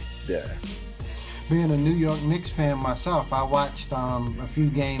 Yeah. Being a New York Knicks fan myself, I watched a few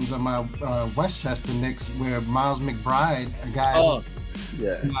games of my Westchester Knicks where Miles McBride, a guy. Oh,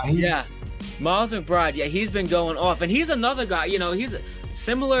 yeah. Miles McBride, he's been going off. And he's another guy, he's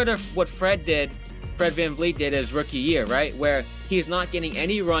similar to what Fred VanVleet did his rookie year, right? Where he's not getting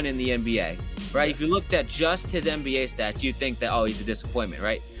any run in the NBA, right? If you looked at just his NBA stats, you'd think that, he's a disappointment,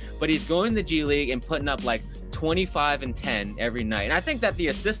 right? But he's going to the G League and putting up like 25 and 10 every night. And I think that the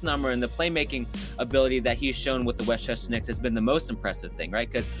assist number and the playmaking ability that he's shown with the Westchester Knicks has been the most impressive thing, right?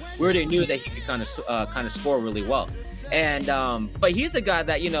 Because we already knew that he could kind of score really well. And but he's a guy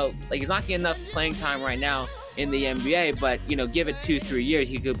that, he's not getting enough playing time right now in the NBA, but give it 2-3 years,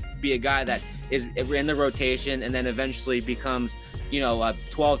 he could be a guy that is in the rotation and then eventually becomes a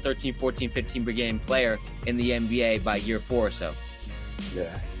 12, 13, 14, 15 per game player in the NBA by year 4 or so.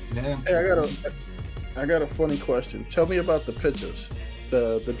 Yeah. Hey, I got a funny question. Tell me about the pictures,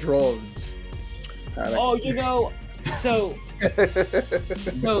 the drawings. So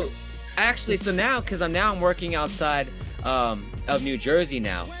actually, now because I'm working outside of New Jersey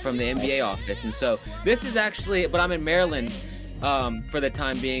now from the NBA office, and so this is actually, but I'm in Maryland for the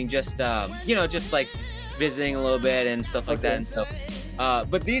time being, just just like visiting a little bit and stuff like that. And so,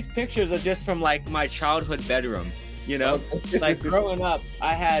 but these pictures are just from like my childhood bedroom. Like growing up,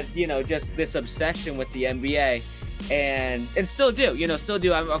 I had, just this obsession with the NBA and still do.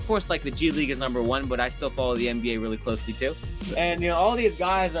 I'm, of course, like the G League is number one, but I still follow the NBA really closely too. And, all these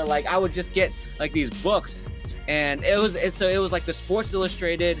guys are like, I would just get like these books, and it was like the Sports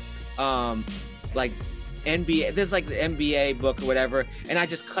Illustrated, like NBA, there's like the NBA book or whatever. And I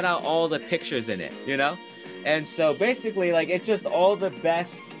just cut out all the pictures in it, And so basically like, it's just all the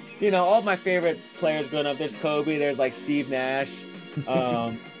best, all my favorite players growing up. There's Kobe, there's like Steve Nash.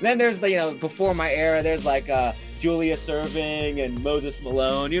 Then there's before my era, there's like Julius Erving and Moses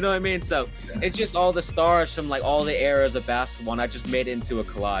Malone. You know what I mean? So it's just all the stars from like all the eras of basketball, and I just made it into a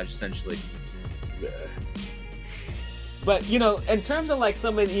collage essentially. Yeah. But in terms of like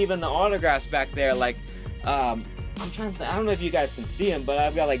some of even the autographs back there, like I'm trying to think, I don't know if you guys can see him, but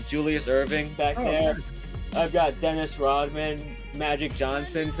I've got like Julius Erving back there. Nice. I've got Dennis Rodman, Magic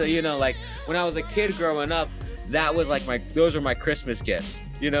Johnson. So, like when I was a kid growing up, that was like those were my Christmas gifts.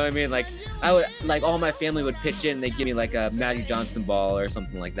 You know what I mean? Like I would, like all my family would pitch in, they'd give me like a Magic Johnson ball or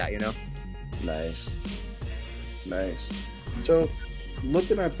something like that, Nice. So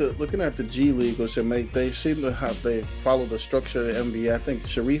looking at the G League, which they seem to have, they follow the structure of the NBA. I think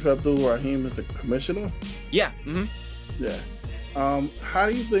Sharif Abdul-Rahim is the commissioner. Yeah. Mm-hmm. Yeah. How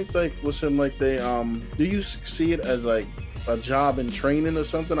do you think they do you see it as like a job in training or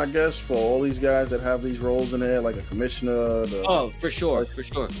something, I guess, for all these guys that have these roles in there, like a commissioner? For sure.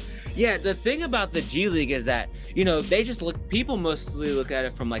 Yeah, the thing about the G League is that, they just people mostly look at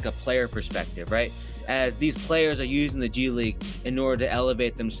it from like a player perspective, right? As these players are using the G League in order to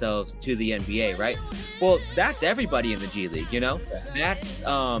elevate themselves to the NBA, right? Well, that's everybody in the G League, That's,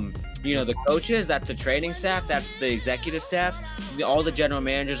 the coaches, that's the training staff, that's the executive staff, all the general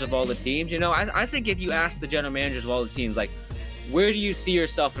managers of all the teams. I think if you ask the general managers of all the teams, like, where do you see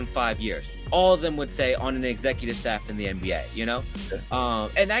yourself in 5 years? All of them would say on an executive staff in the NBA,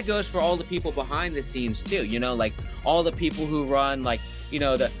 and that goes for all the people behind the scenes too, like all the people who run, like,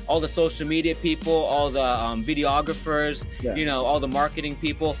 all the social media people, all the videographers, all the marketing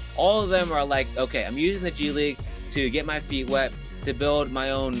people, all of them are like, okay, I'm using the G League to get my feet wet, to build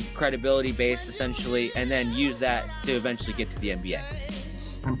my own credibility base essentially, and then use that to eventually get to the NBA.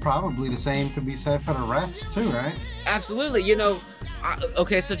 And probably the same could be said for the refs too, right? Absolutely.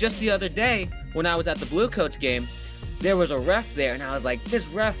 Okay, so just the other day when I was at the Blue Coats game, there was a ref there, and I was like, this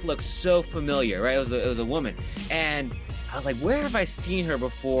ref looks so familiar, right? It was a woman, and I was like, where have I seen her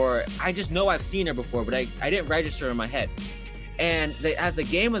before? I just know I've seen her before, but I didn't register in my head. And as the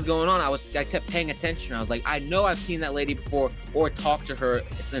game was going on, I kept paying attention. I was like, I know I've seen that lady before or talked to her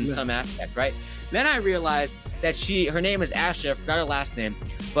in some aspect, right? Then I realized that her name is Ashley. I forgot her last name,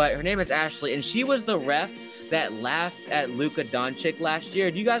 but her name is Ashley, and she was the ref that laughed at Luka Doncic last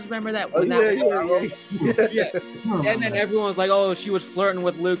year. Do you guys remember that? Yeah. And then everyone was like, oh, she was flirting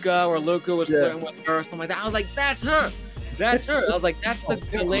with Luka, or Luka was flirting with her, or something like that. I was like, that's her. I was like, that's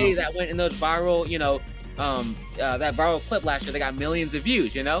the lady that went in those viral, that viral clip last year that got millions of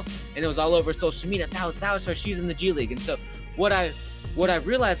views, and it was all over social media. That was her. She's in the G League. And so what I've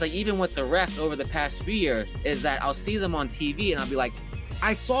realized, like even with the refs over the past few years, is that I'll see them on TV and I'll be like,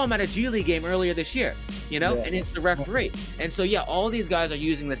 I saw him at a G League game earlier this year, and it's the referee. And so, yeah, all these guys are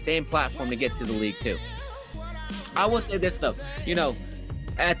using the same platform to get to the league too. I will say this though,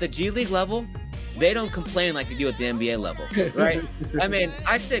 at the G League level, they don't complain like they do at the NBA level, right? I mean,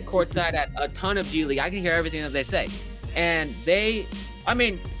 I sit courtside at a ton of G League. I can hear everything that they say. And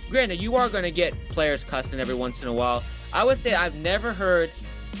granted, you are going to get players cussing every once in a while. I would say I've never heard,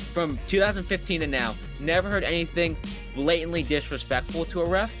 from 2015 to now, never heard anything blatantly disrespectful to a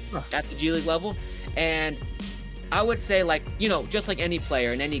ref at the G League level. And I would say, like, just like any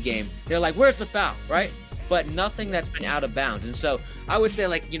player in any game, they're like, where's the foul, right? But nothing that's been out of bounds. And so I would say,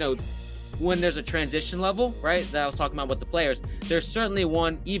 like, when there's a transition level, right, that I was talking about with the players, there's certainly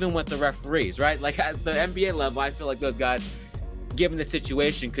one even with the referees, right? Like at the NBA level, I feel like those guys, given the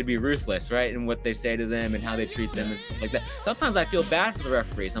situation, could be ruthless, right? And what they say to them and how they treat them and stuff like that. Sometimes I feel bad for the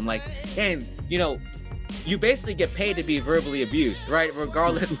referees. I'm like, dang, you basically get paid to be verbally abused, right?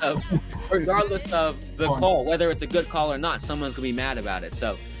 Regardless of the call, whether it's a good call or not, someone's gonna be mad about it.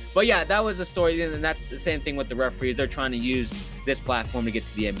 So, but yeah, that was a story, and that's the same thing with the referees. They're trying to use this platform to get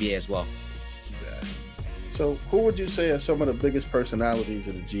to the NBA as well. Yeah. So, who would you say are some of the biggest personalities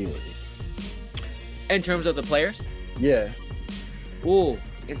of the G League? In terms of the players? Yeah. Ooh,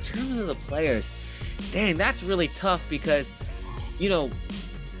 in terms of the players, dang, that's really tough because,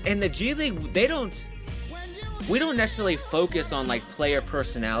 in the G League, we don't necessarily focus on like player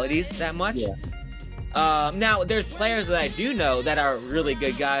personalities that much. Yeah. Now there's players that I do know that are really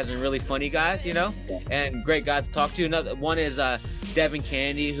good guys and really funny guys, and great guys to talk to. Another one is Devin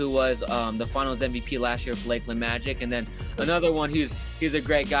Kennedy, who was the Finals MVP last year for Lakeland Magic, and then another one he's a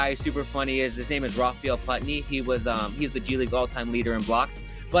great guy, super funny. His name is Raphael Putney. He's the G League's all-time leader in blocks.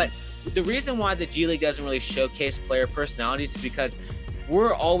 But the reason why the G League doesn't really showcase player personalities is because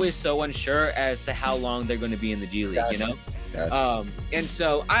we're always so unsure as to how long they're going to be in the G League, Gotcha. Gotcha. And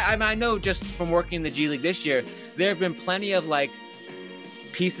so I know just from working in the G League this year, there have been plenty of like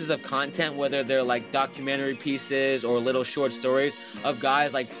pieces of content, whether they're like documentary pieces or little short stories of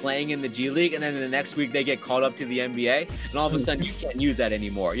guys like playing in the G League, and then the next week they get called up to the NBA, and all of a sudden you can't use that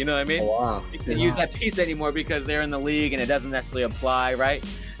anymore. You know what I mean? Oh, wow. You can't use that piece anymore because they're in the league and it doesn't necessarily apply, right?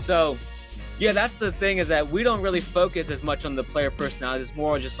 So yeah, that's the thing, is that we don't really focus as much on the player personalities. It's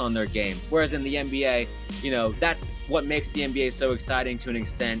more just on their games. Whereas in the NBA, that's what makes the NBA so exciting to an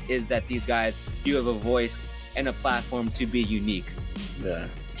extent, is that these guys do have a voice and a platform to be unique. Yeah.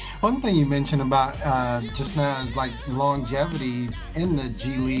 One thing you mentioned about just now is like longevity in the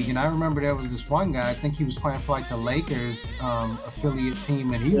G League. And I remember there was this one guy, I think he was playing for like the Lakers affiliate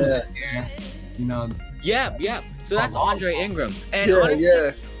team, and he was in there, Yeah. So that's Andre Ingram. And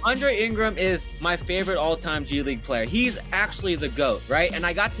Andre Ingram is my favorite all-time G League player. He's actually the GOAT, right? And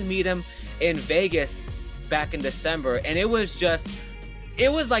I got to meet him in Vegas back in December, and it was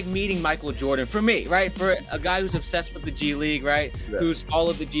like meeting Michael Jordan for me, right? For a guy who's obsessed with the G League, right? Yeah. Who's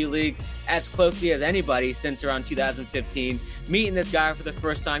followed the G League as closely as anybody since around 2015. Meeting this guy for the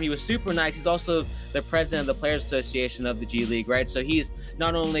first time, he was super nice. He's also the president of the Players Association of the G League, right? So he's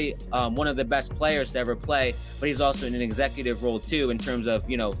not only one of the best players to ever play, but he's also in an executive role too, in terms of,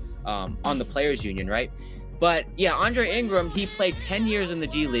 on the Players Union, right? But yeah, Andre Ingram, he played 10 years in the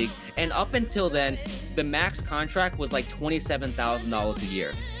G League, and up until then, the max contract was like $27,000 a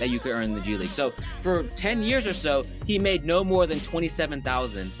year that you could earn in the G League. So for 10 years or so, he made no more than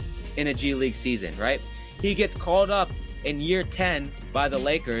 $27,000 in a G League season, right? He gets called up in year 10 by the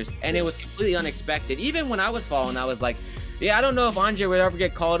Lakers, and it was completely unexpected. Even when I was following, I was like, yeah, I don't know if Andre would ever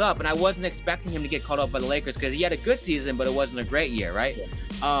get called up, and I wasn't expecting him to get called up by the Lakers because he had a good season, but it wasn't a great year, right?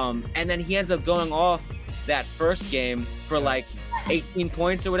 Yeah. And then he ends up going off that first game for like 18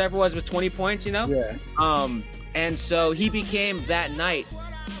 points or whatever it was 20 points, Yeah. And so he became that night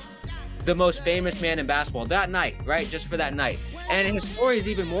the most famous man in basketball that night, right? Just for that night. And his story is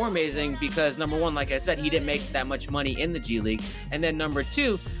even more amazing because, number one, like I said, he didn't make that much money in the G League. And then number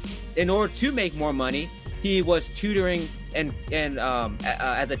two, in order to make more money, he was tutoring and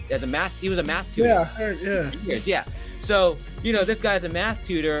as a math, he was a math tutor. Yeah. So, this guy's a math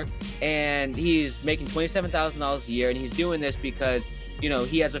tutor, and he's making $27,000 a year, and he's doing this because,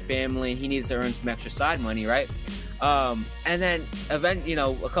 he has a family and he needs to earn some extra side money, right? And then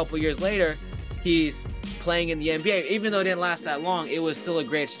a couple years later, he's playing in the NBA. Even though it didn't last that long, it was still a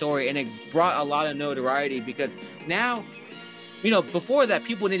great story, and it brought a lot of notoriety because now before that,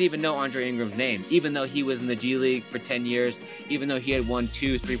 people didn't even know Andre Ingram's name, even though he was in the G League for 10 years, even though he had won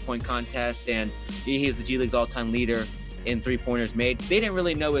 2 3-point contests, and he's the G League's all-time leader in three-pointers made. They didn't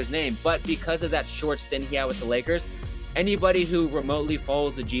really know his name, but because of that short stint he had with the Lakers, anybody who remotely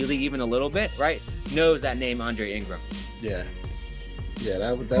follows the G League even a little bit, right, knows that name, Andre Ingram. Yeah. Yeah,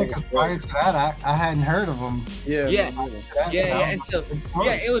 that was prior to that, I hadn't heard of him. Yeah. And so,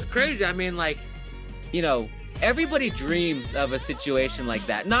 it was crazy. I mean, like, everybody dreams of a situation like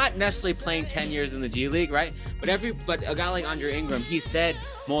that. Not necessarily playing 10 years in the G League, right? But a guy like Andre Ingram, he said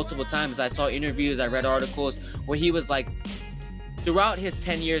multiple times, I saw interviews, I read articles where he was like, throughout his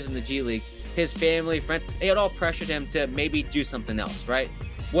 10 years in the G League, his family, friends, they had all pressured him to maybe do something else, right?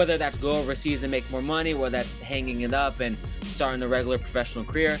 Whether that's go overseas and make more money, whether that's hanging it up and starting a regular professional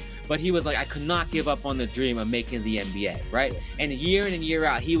career. But he was like, I could not give up on the dream of making the NBA, right? And year in and year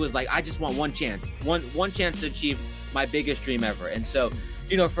out, he was like, I just want one chance to achieve my biggest dream ever. And so,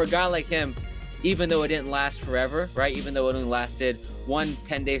 for a guy like him, even though it didn't last forever, right? Even though it only lasted one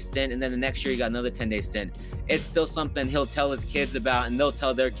 10-day stint, and then the next year he got another 10-day stint, it's still something he'll tell his kids about, and they'll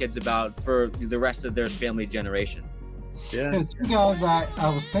tell their kids about for the rest of their family generation. Yeah. And 2 guys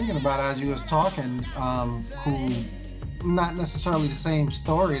I was thinking about as you was talking, who not necessarily the same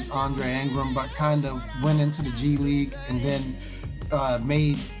story as Andre Ingram, but kind of went into the G League and then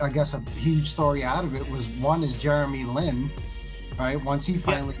made, I guess, a huge story out of it. One is Jeremy Lin, right? Once he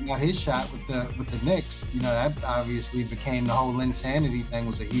finally got his shot with the Knicks, that obviously became the whole Linsanity thing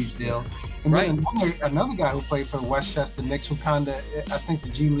was a huge deal. And then another guy who played for the Westchester Knicks, who kind of, I think the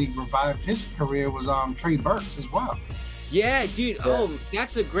G League revived his career, was Trey Burks as well. Yeah, dude. Yeah. Oh,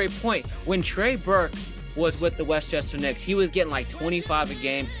 that's a great point. When Trey Burke was with the Westchester Knicks, he was getting like 25 a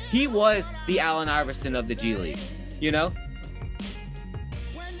game. He was the Allen Iverson of the G League, The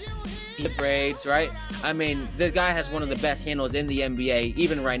braids, right? I mean, the guy has one of the best handles in the NBA,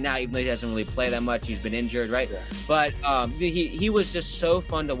 even right now, even though he doesn't really play that much. He's been injured, right? Yeah. But he was just so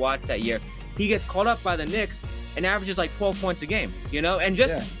fun to watch that year. He gets called up by the Knicks and averages like 12 points a game, and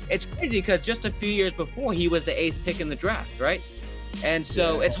it's crazy because just a few years before he was the 8th pick in the draft, right? And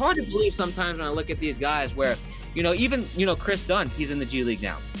so it's hard to believe sometimes when I look at these guys where, even Chris Dunn, he's in the G League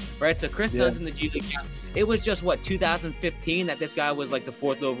now, right? So Chris Dunn's in the G League now. It was just 2015 that this guy was like the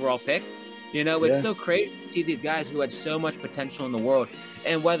 4th overall pick. It's so crazy to see these guys who had so much potential in the world,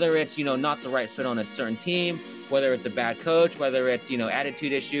 and whether it's not the right fit on a certain team, whether it's a bad coach, whether it's,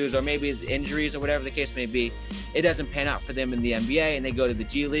 attitude issues, or maybe injuries or whatever the case may be, it doesn't pan out for them in the NBA and they go to the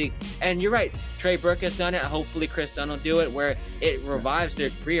G League. And you're right, Trey Burke has done it. Hopefully Chris Dunn will do it, where it revives their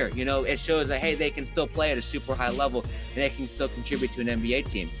career. It shows that, hey, they can still play at a super high level and they can still contribute to an NBA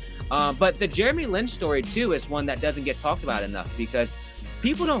team. But the Jeremy Lin story, too, is one that doesn't get talked about enough because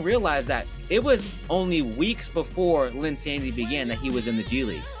people don't realize that it was only weeks before Linsanity began that he was in the G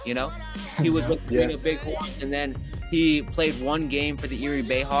League, He was with the Big Horns, and then he played one game for the Erie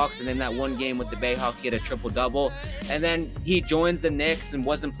Bayhawks, and then that one game with the Bayhawks, he had a triple-double. And then he joins the Knicks and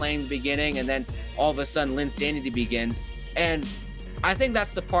wasn't playing in the beginning, and then all of a sudden Linsanity begins. And I think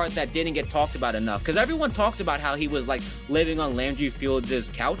that's the part that didn't get talked about enough, because everyone talked about how he was like living on Landry Fields'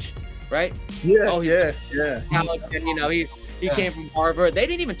 couch, right? Yeah. And, he came from Harvard. They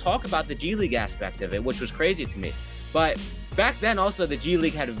didn't even talk about the G League aspect of it, which was crazy to me. But back then, also, the G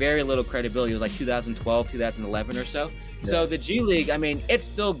League had very little credibility. It was like 2012, 2011 or so. Yeah. So the G League, I mean, it's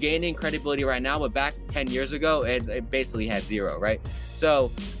still gaining credibility right now, but back 10 years ago, it basically had zero, right? So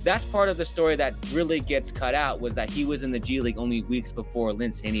that's part of the story that really gets cut out, was that he was in the G League only weeks before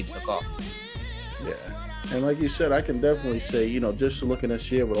Linsanity took off. Yeah. And like you said, I can definitely say, just looking this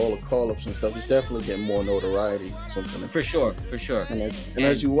year with all the call-ups and stuff, it's definitely getting more notoriety. For sure. And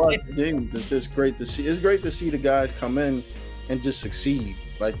as you watch the games, it's just great to see. It's great to see the guys come in and just succeed.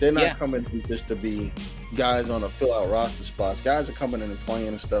 Like, they're not coming in just to be guys on a fill-out roster spots. Guys are coming in and playing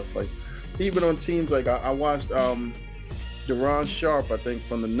and stuff. Like, even on teams, like I watched Deron Sharp, I think,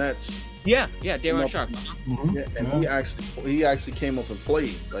 from the Nets. Yeah, Deron Sharp. Mm-hmm. Yeah, and he actually came up and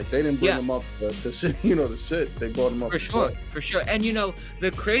played. Like, they didn't bring him up to sit, to sit. They brought him up for sure. And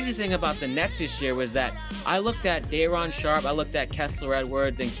the crazy thing about the Nets this year was that I looked at Deron Sharp, I looked at Kessler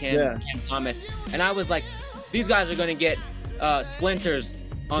Edwards and Cam Thomas, and I was like, these guys are going to get splinters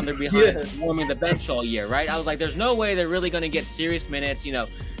on their behind warming the bench all year, right? I was like, there's no way they're really going to get serious minutes. You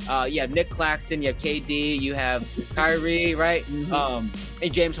have Nick Claxton, you have KD, you have Kyrie, right? Mm-hmm.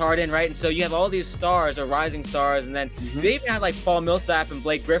 And James Harden, right? And so you have all these stars or rising stars, and then they even had like Paul Millsap and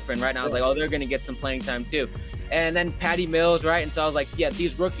Blake Griffin, right? And I was like, oh, they're going to get some playing time too. And then Patty Mills, right? And so I was like,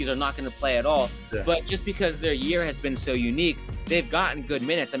 these rookies are not going to play at all. Yeah. But just because their year has been so unique, they've gotten good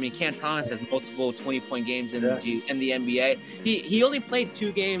minutes. I mean, Cam Thomas has multiple 20-point games in the NBA. He only played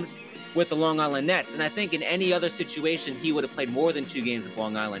 2 games with the Long Island Nets, and I think in any other situation he would have played more than 2 games with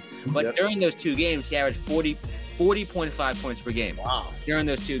Long Island. But during those 2 games, he averaged 40.5 points per game. Wow. During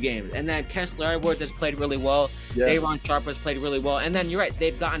those 2 games. And then Kessler Edwards has played really well. Aaron Sharp has played really well. And then you're right,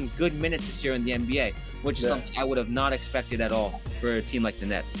 they've gotten good minutes this year in the NBA, which is something I would have not expected at all for a team like the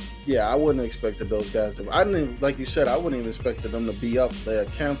Nets. Yeah, I wouldn't have expected those guys to. I didn't even, like you said, I wouldn't even expected them to be up there.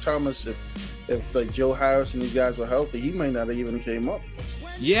 Cam Thomas, if like Joe Harris and these guys were healthy, he may not have even came up.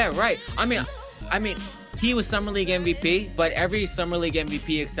 Yeah, right. I mean, he was Summer League MVP, but every Summer League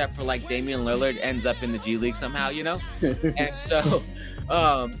MVP except for like Damian Lillard ends up in the G League somehow, you know? And so,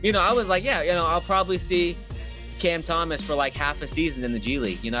 you know, I was like, yeah, you know, I'll probably see Cam Thomas for like half a season in the G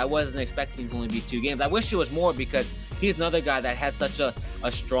League. You know, I wasn't expecting to only be 2 games. I wish it was more because he's another guy that has such a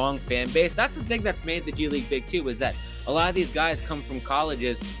strong fan base. That's the thing that's made the G League big too, is that a lot of these guys come from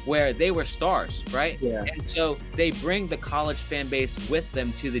colleges where they were stars, right? Yeah. And so they bring the college fan base with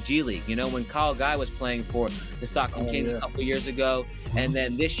them to the G League. You know, when Kyle Guy was playing for the Stockton Kings a couple years ago, and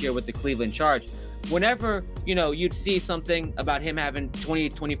then this year with the Cleveland Charge, whenever, you know, you'd see something about him having 20,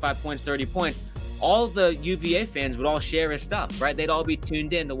 25 points, 30 points, all the UVA fans would all share his stuff, right? They'd all be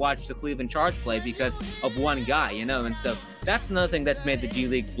tuned in to watch the Cleveland Charge play because of one guy, you know? And so that's another thing that's made the G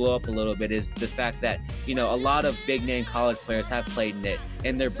League blow up a little bit, is the fact that, you know, a lot of big name college players have played in it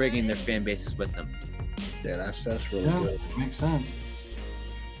and they're bringing their fan bases with them. Yeah, that's really good. Makes sense.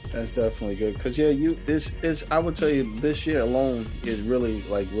 That's definitely good. Cause I would tell you, this year alone is really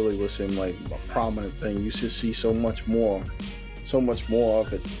was in like a prominent thing. You should see so much more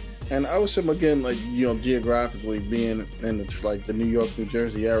of it. And I was again, like, you know, geographically being in the New York, New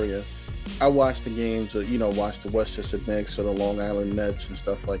Jersey area, I watched the games, you know, watched the Westchester Knicks or the Long Island Nets and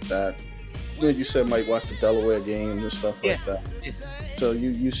stuff like that. You said might watch the Delaware games and stuff like that. Yeah. So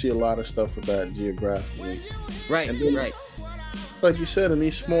you see a lot of stuff with that geographically. Right, and then, right. Like you said, in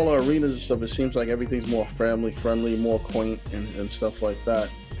these smaller arenas and stuff, it seems like everything's more family friendly, more quaint and stuff like that.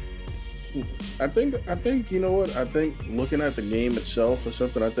 I think you know what? I think looking at the game itself or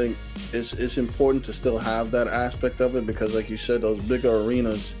something, I think it's important to still have that aspect of it, because like you said, those bigger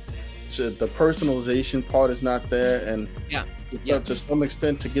arenas, the personalization part is not there, and to some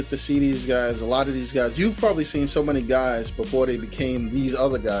extent, to get to see these guys, a lot of these guys, you've probably seen so many guys before they became these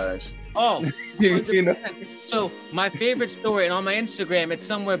other guys. Oh, you know? So my favorite story, and on my Instagram, it's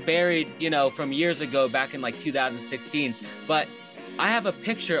somewhere buried, you know, from years ago, back in like 2016, but I have a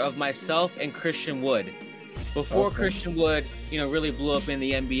picture of myself and Christian Wood. Before Christian Wood, you know, really blew up in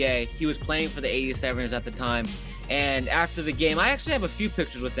the NBA, he was playing for the 87ers at the time. And after the game, I actually have a few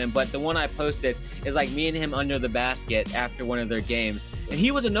pictures with him, but the one I posted is like me and him under the basket after one of their games. And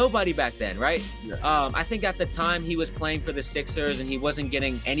he was a nobody back then, right? Yeah. I think at the time he was playing for the Sixers and he wasn't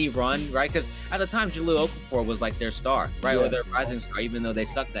getting any run, right? Because at the time, Jahlil Okafor was like their star, right? Or their rising star, even though they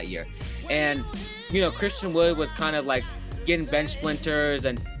sucked that year. And, you know, Christian Wood was kind of like getting bench splinters,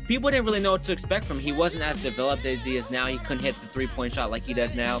 and people didn't really know what to expect from him. He wasn't as developed as he is now. He couldn't hit the three-point shot like he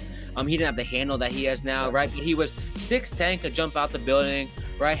does now. He didn't have the handle that he has now, right? But he was 6'10", could jump out the building,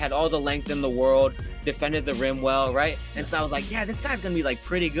 right? Had all the length in the world, defended the rim well, right? And so I was like, yeah, this guy's going to be like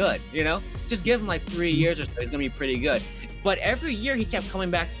pretty good, you know? Just give him like 3 years or so, he's going to be pretty good. But every year he kept coming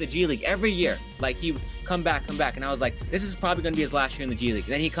back to the G League. Every year, like he would come back. And I was like, this is probably going to be his last year in the G League.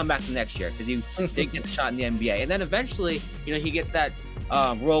 And then he'd come back the next year because he didn't get the shot in the NBA. And then eventually, you know, he gets that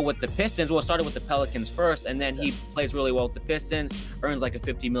role with the Pistons. Well, it started with the Pelicans first, and then he plays really well with the Pistons, earns like a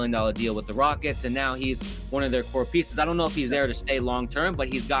 $50 million deal with the Rockets, and now he's one of their core pieces. I don't know if he's there to stay long term, but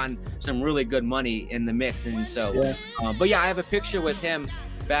he's gotten some really good money in the mix. And so, but yeah, I have a picture with him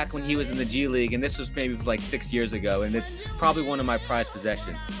back when he was in the G League, and this was maybe like 6 years ago, and it's probably one of my prized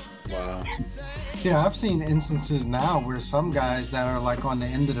possessions. Wow. Yeah, I've seen instances now where some guys that are like on the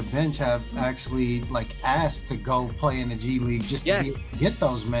end of the bench have actually like asked to go play in the G League just to get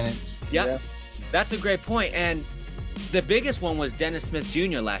those minutes. Yeah, that's a great point. And the biggest one was Dennis Smith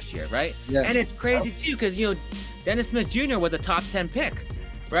Jr. last year, right? Yeah. And it's crazy too, because, you know, Dennis Smith Jr. was a top 10 pick.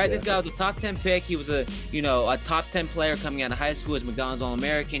 Right, this guy was a top 10 pick. He was a top 10 player coming out of high school as McDonald's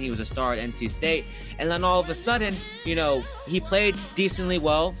All-American. He was a star at NC State, and then all of a sudden, you know, he played decently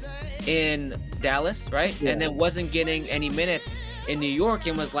well in Dallas, right? Yeah. And then wasn't getting any minutes in New York,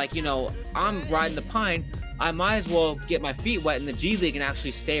 and was like, you know, I'm riding the pine. I might as well get my feet wet in the G League and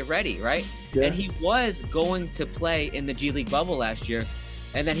actually stay ready, right? Yeah. And he was going to play in the G League bubble last year,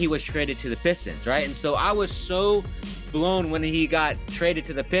 and then he was traded to the Pistons, right? And so I was so blown when he got traded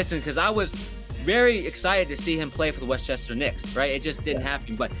to the Pistons, because I was very excited to see him play for the Westchester Knicks, right? It just didn't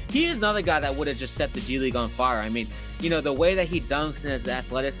happen. But he is another guy that would have just set the G League on fire. I mean, the way that he dunks and his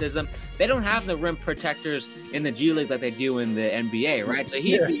athleticism, they don't have the rim protectors in the G League like they do in the NBA, right? So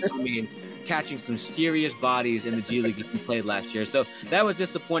he'd be, catching some serious bodies in the G League that he played last year. So that was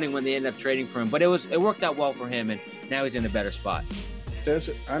disappointing when they ended up trading for him, but it worked out well for him, and now he's in a better spot.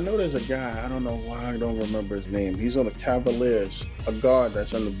 I know there's a guy, I don't know why I don't remember his name. He's on the Cavaliers, a guard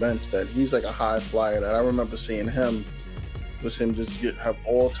that's on the bench that he's like a high flyer that I remember seeing him just have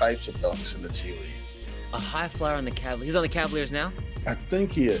all types of dunks in the G League. A high flyer on the Cavaliers. He's on the Cavaliers now? I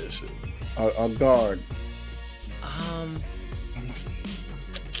think he is. A guard.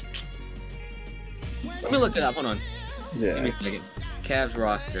 Let me look it up. Hold on. Yeah. Give me a second. Cavs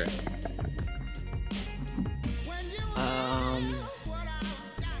roster.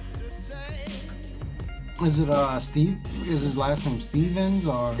 Is it Steve? Is his last name Stevens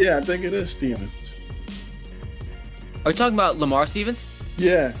or? Yeah, I think it is Stevens. Are you talking about Lamar Stevens?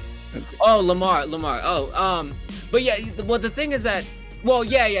 Yeah. Oh, Lamar. Oh, but yeah. Well, the thing is that,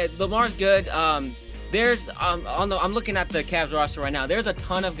 yeah, Lamar's good. There's I'm looking at the Cavs roster right now. There's a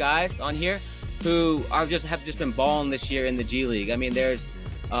ton of guys on here who have just been balling this year in the G League. I mean, there's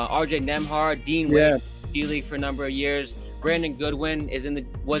RJ Nembhard, Dean Wade, G League for a number of years. Brandon Goodwin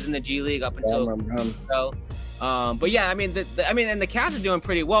was in the G League up until so. But yeah, I mean, and the Cavs are doing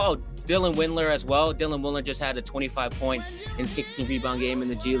pretty well. Oh, Dylan Windler as well. Dylan Windler just had a 25-point and 16-rebound game in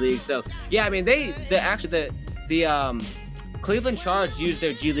the G League. So yeah, I mean, the Cleveland Charge use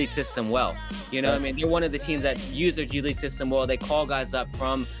their G League system well. I mean, they're one of the teams that use their G League system well. They call guys up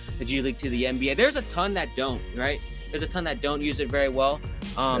from the G League to the NBA. There's a ton that don't, right? There's a ton that don't use it very well.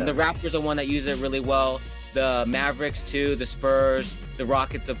 The Raptors are one that use it really well. The Mavericks too, the Spurs, the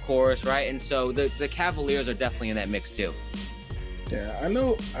Rockets, of course, right? And so the Cavaliers are definitely in that mix too. Yeah, I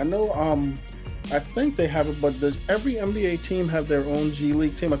know. I think they have it, but does every NBA team have their own G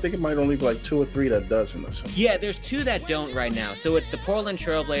League team? I think it might only be like 2 or 3 that doesn't or something. Yeah, there's 2 that don't right now. So it's the Portland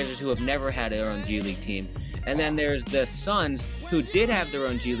Trailblazers, who have never had their own G League team. And then there's the Suns, who did have their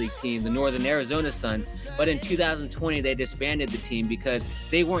own G League team, the Northern Arizona Suns. But in 2020, they disbanded the team because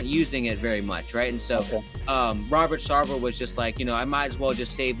they weren't using it very much, right? And so Robert Sarver was just like, I might as well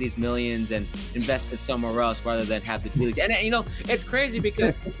just save these millions and invest it somewhere else rather than have the G League. And, it's crazy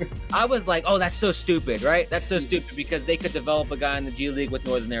because I was like, oh, that's so stupid, right? That's so stupid because they could develop a guy in the G League with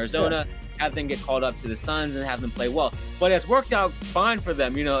Northern Arizona, have them get called up to the Suns and have them play well. But it's worked out fine for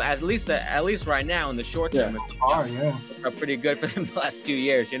them, at least right now in the short term. It's are pretty good for them the last 2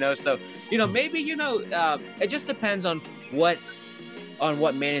 years, So, maybe, it just depends on what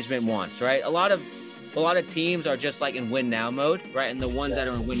management wants, right? A lot of teams are just like in win now mode, right? And the ones that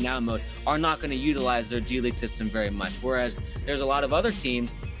are in win now mode are not going to utilize their G League system very much. Whereas there's a lot of other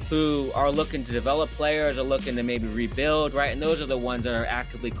teams who are looking to develop players, are looking to maybe rebuild, right? And those are the ones that are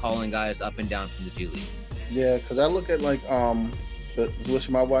actively calling guys up and down from the G League. Yeah, because I look at like I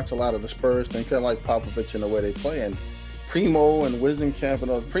watch a lot of the Spurs and kind of like Popovich in the way they play, and Primo and Wisencamp and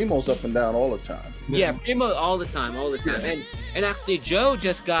those Primo's up and down all the time. Yeah, Primo all the time. And actually Joe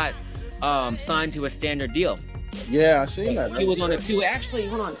just got signed to a standard deal. Yeah, I seen that. He was on a 2. Actually,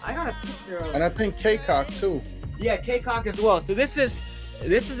 hold on, I got a picture of. And I think K-Cock too. Yeah, K-Cock as well. So this is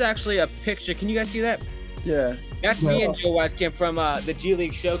actually a picture. Can you guys see that? Yeah. That's me and Joe Wisencamp from the G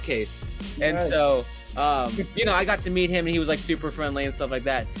League Showcase. And so, I got to meet him, and he was like super friendly and stuff like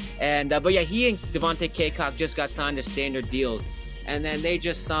that. And but yeah, he and Devontae K-Cock just got signed to standard deals, and then they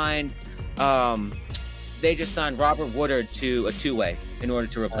just signed Robert Woodard to a 2-way in order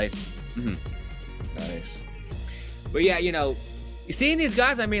to replace him. Mm-hmm. Nice. But yeah, seeing these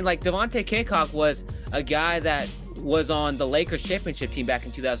guys, I mean, like Devontae K-Cock was a guy that was on the Lakers championship team back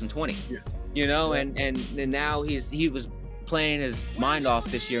in 2020. And now he was playing his mind off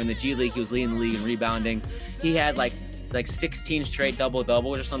this year in the G League. He was leading the league in rebounding. He had like 16 straight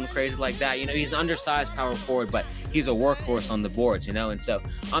double-doubles or something crazy like that. He's undersized power forward, but he's a workhorse on the boards, and so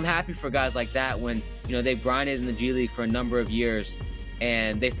I'm happy for guys like that when, they've grinded in the G League for a number of years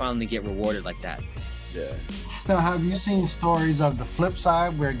and they finally get rewarded like that. Yeah. Now, have you seen stories of the flip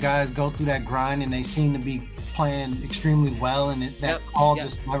side where guys go through that grind and they seem to be playing extremely well and that call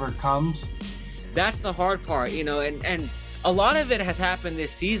just never comes? That's the hard part, and a lot of it has happened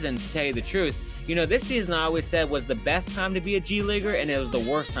this season, to tell you the truth. This season I always said was the best time to be a G Leaguer, and it was the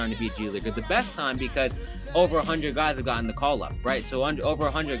worst time to be a G Leaguer. The best time because over 100 guys have gotten the call up, right? So over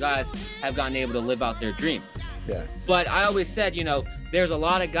 100 guys have gotten able to live out their dream. Yeah. But I always said, there's a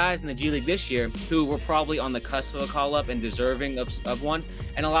lot of guys in the G League this year who were probably on the cusp of a call up and deserving of one,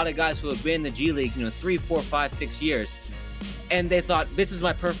 and a lot of guys who have been in the G League, 3, 4, 5, 6 years and they thought this is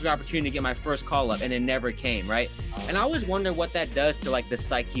my perfect opportunity to get my first call up, and it never came, right? And I always wonder what that does to like the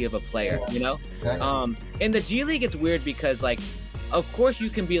psyche of a player, you know? In the G League, it's weird because like, of course you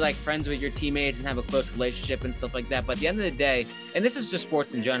can be like friends with your teammates and have a close relationship and stuff like that. But at the end of the day, and this is just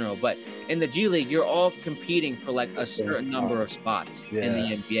sports in general, but in the G League, you're all competing for like a certain number of spots in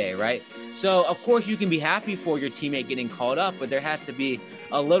the NBA, right? So of course you can be happy for your teammate getting called up, but there has to be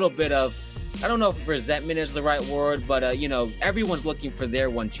a little bit of, I don't know if resentment is the right word, but you know, everyone's looking for their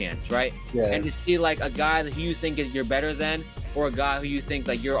one chance, right? And to see like a guy who you think you're better than, or a guy who you think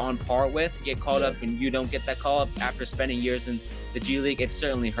like you're on par with, get called up and you don't get that call up after spending years in the G League, it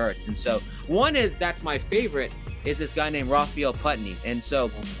certainly hurts. And so that's my favorite, is this guy named Raphael Putney. And so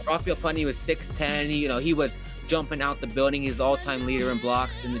Raphael Putney was 6'10", he was jumping out the building. He's the all-time leader in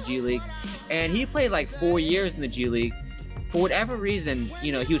blocks in the G League. And he played like 4 years in the G League. For whatever reason,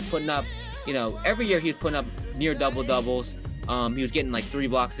 he was putting up, every year he was putting up near double-doubles. He was getting like 3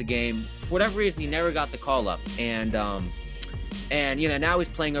 blocks a game. For whatever reason, he never got the call-up. And now he's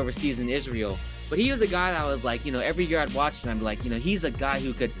playing overseas in Israel. But he was a guy that I was like, every year I'd watch him, I'd be like, he's a guy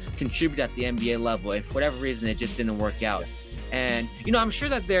who could contribute at the NBA level. And for whatever reason, it just didn't work out. And, I'm sure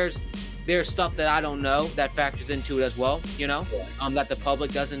that there's stuff that I don't know that factors into it as well, that the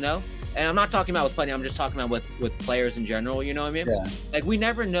public doesn't know. And I'm not talking about with Putney, I'm just talking about with players in general, you know what I mean? Yeah. Like, we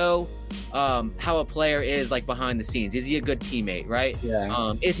never know how a player is, like, behind the scenes. Is he a good teammate, right?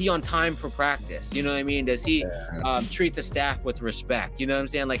 Yeah. Is he on time for practice? You know what I mean? Does he treat the staff with respect? You know what I'm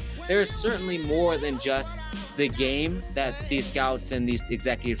saying? Like, there's certainly more than just the game that these scouts and these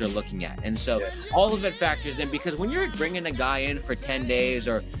executives are looking at. And so all of it factors in, because when you're bringing a guy in for 10 days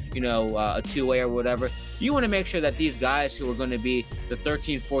or, a two-way or whatever, you want to make sure that these guys who are going to be the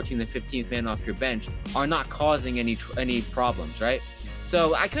 13th, 14th, and 15th man off your bench are not causing any problems, right?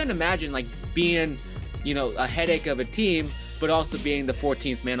 So I couldn't imagine like being, a headache of a team, but also being the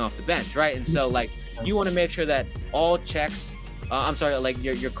 14th man off the bench, right? And so like you want to make sure that all checks, like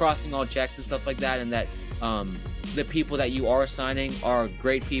you're crossing all checks and stuff like that, and that the people that you are signing are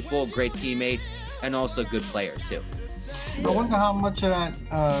great people, great teammates, and also good players too. I wonder how much of that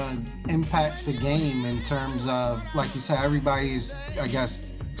impacts the game in terms of, like you said, everybody's, I guess,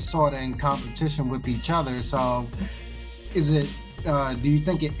 sort of in competition with each other. So is it, do you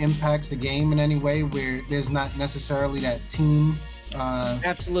think it impacts the game in any way where there's not necessarily that team?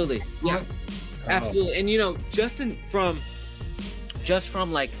 Absolutely. Yeah, absolutely. And, just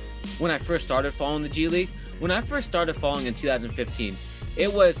from like when I first started following the G League, when I first started following in 2015,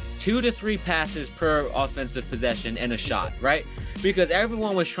 it was 2 to 3 passes per offensive possession and a shot, right? Because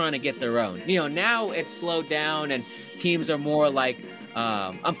everyone was trying to get their own. Now it's slowed down and teams are more like,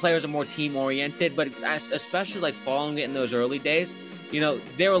 players are more team oriented, but especially like following it in those early days,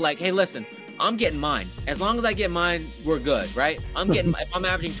 they were like, hey, listen, I'm getting mine. As long as I get mine, we're good, right? If I'm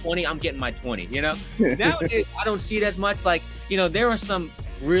averaging 20, I'm getting my 20, Nowadays, I don't see it as much. Like, there are some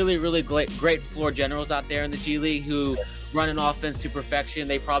really, really great floor generals out there in the G League who run an offense to perfection.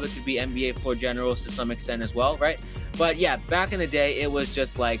 They probably could be NBA floor generals to some extent as well, right? But yeah, back in the day, it was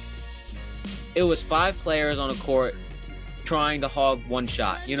just like, it was 5 players on a court trying to hog one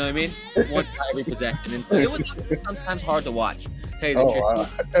shot, you know what I mean? One shot every possession. And it was sometimes hard to watch, to tell you the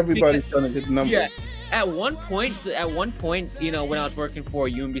truth. Everybody's trying to get the numbers. Yeah. At one point, when I was working for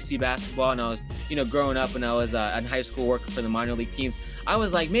UMBC basketball and I was, growing up and I was in high school working for the minor league teams, I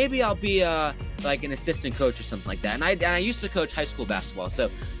was like, maybe I'll be like an assistant coach or something like that. And I used to coach high school basketball, so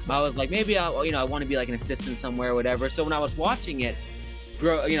I was like, maybe I want to be like an assistant somewhere or whatever. So when I was watching it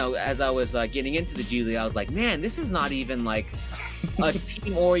grow, as I was getting into the G League, I was like, man, this is not even like a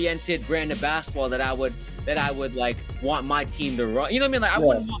team-oriented brand of basketball that I would like want my team to run. You know what I mean? Like I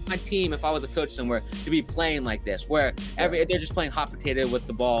wouldn't want my team, if I was a coach somewhere, to be playing like this, where they're just playing hot potato with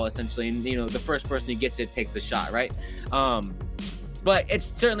the ball essentially, and the first person who gets it takes the shot, right? But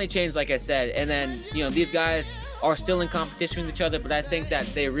it's certainly changed, like I said. And then, these guys are still in competition with each other, but I think that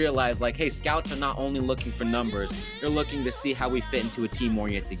they realize, like, hey, scouts are not only looking for numbers, they're looking to see how we fit into a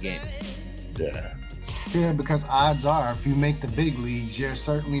team-oriented game. Yeah. Yeah, because odds are, if you make the big leagues, you're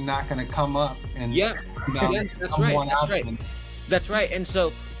certainly not going to come up and That's right. And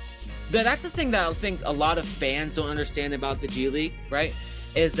so that's the thing that I think a lot of fans don't understand about the G League, right?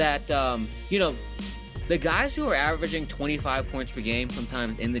 Is that, the guys who are averaging 25 points per game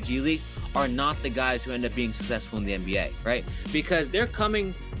sometimes in the G League are not the guys who end up being successful in the NBA, right? Because they're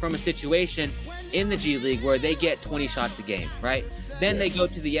coming from a situation in the G League where they get 20 shots a game, right? Then they go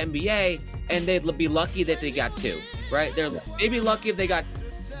to the NBA and they'd be lucky that they got 2, right? They'd be lucky if they got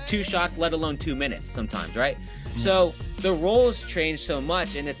 2 shots, let alone 2 minutes sometimes, right? So the roles change so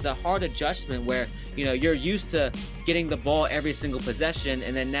much, and it's a hard adjustment where, you're used to getting the ball every single possession,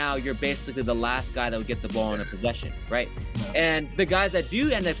 and then now you're basically the last guy that would get the ball in a possession, right? Yeah. And the guys that do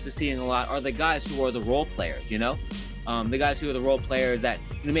end up succeeding a lot are the guys who are the role players, the guys who are the role players that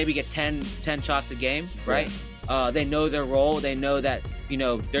maybe get 10 shots a game, right? Yeah. They know their role. They know that,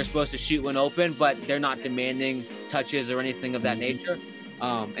 they're supposed to shoot when open, but they're not demanding touches or anything of that nature.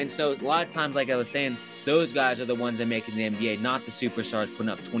 And so a lot of times, like I was saying, those guys are the ones that make it in the NBA, not the superstars putting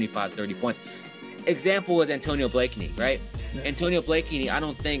up 25, 30 points. Example was Antonio Blakeney, right? Yeah. Antonio Blakeney, I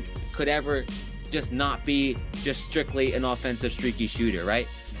don't think could ever just not be just strictly an offensive streaky shooter, right?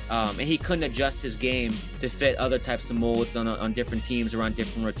 And he couldn't adjust his game to fit other types of molds on different teams around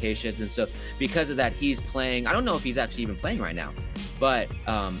different rotations. And so because of that, he's playing. I don't know if he's actually even playing right now, but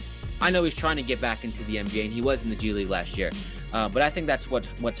I know he's trying to get back into the NBA, and he was in the G League last year. But I think that's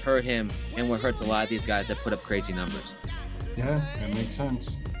what's hurt him and what hurts a lot of these guys that put up crazy numbers. Yeah, that makes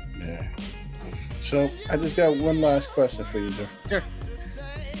sense. Yeah. So I just got one last question for you, Jeff. Sure.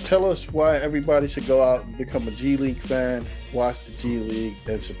 Tell us why everybody should go out and become a G League fan, watch the G League,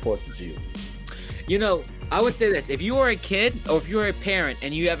 and support the G League. I would say this. If you are a kid or if you're a parent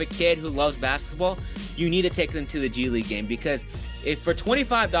and you have a kid who loves basketball, you need to take them to the G League game, because if for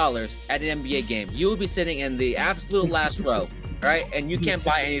 $25 at an NBA game, you will be sitting in the absolute last row, right? And you can't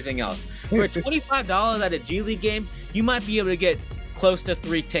buy anything else. For $25 at a G League game, you might be able to get close to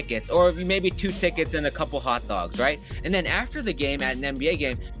 3 tickets, or maybe 2 tickets and a couple hot dogs, right? And then after the game at an NBA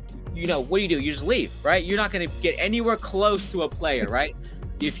game, what do? You just leave, right? You're not going to get anywhere close to a player, right?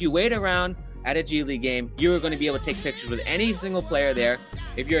 If you wait around at a G League game, you're going to be able to take pictures with any single player there.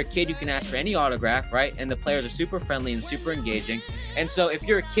 If you're a kid, you can ask for any autograph, right? And the players are super friendly and super engaging. And so if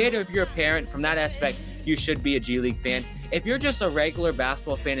you're a kid or if you're a parent, from that aspect, you should be a G League fan. If you're just a regular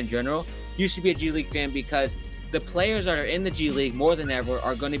basketball fan in general, you should be a G League fan, because the players that are in the G League more than ever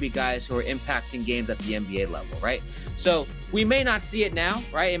are going to be guys who are impacting games at the NBA level, right? So we may not see it now,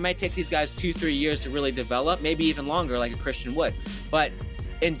 right? It might take these guys 2-3 years to really develop, maybe even longer, like a Christian Wood. But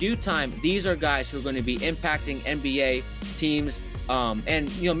in due time, these are guys who are going to be impacting NBA teams,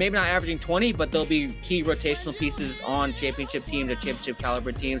 and maybe not averaging 20, but they'll be key rotational pieces on championship teams or championship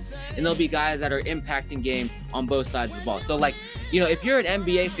caliber teams, and they'll be guys that are impacting games on both sides of the ball. So if you're an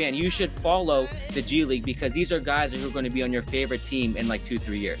NBA fan, you should follow the G League, because these are guys who are going to be on your favorite team in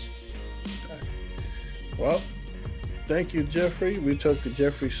 2-3 years. Well, thank you, Jeffrey. We talked to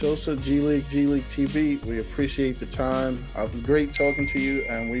Jeffrey Sosa, G League TV. We appreciate the time. It was great talking to you,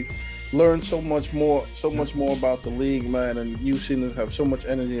 and we learned so much more about the league, man. And you seem to have so much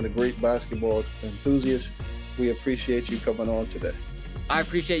energy and a great basketball enthusiast. We appreciate you coming on today. I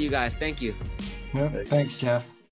appreciate you guys. Thank you. Yeah, thanks, Jeff.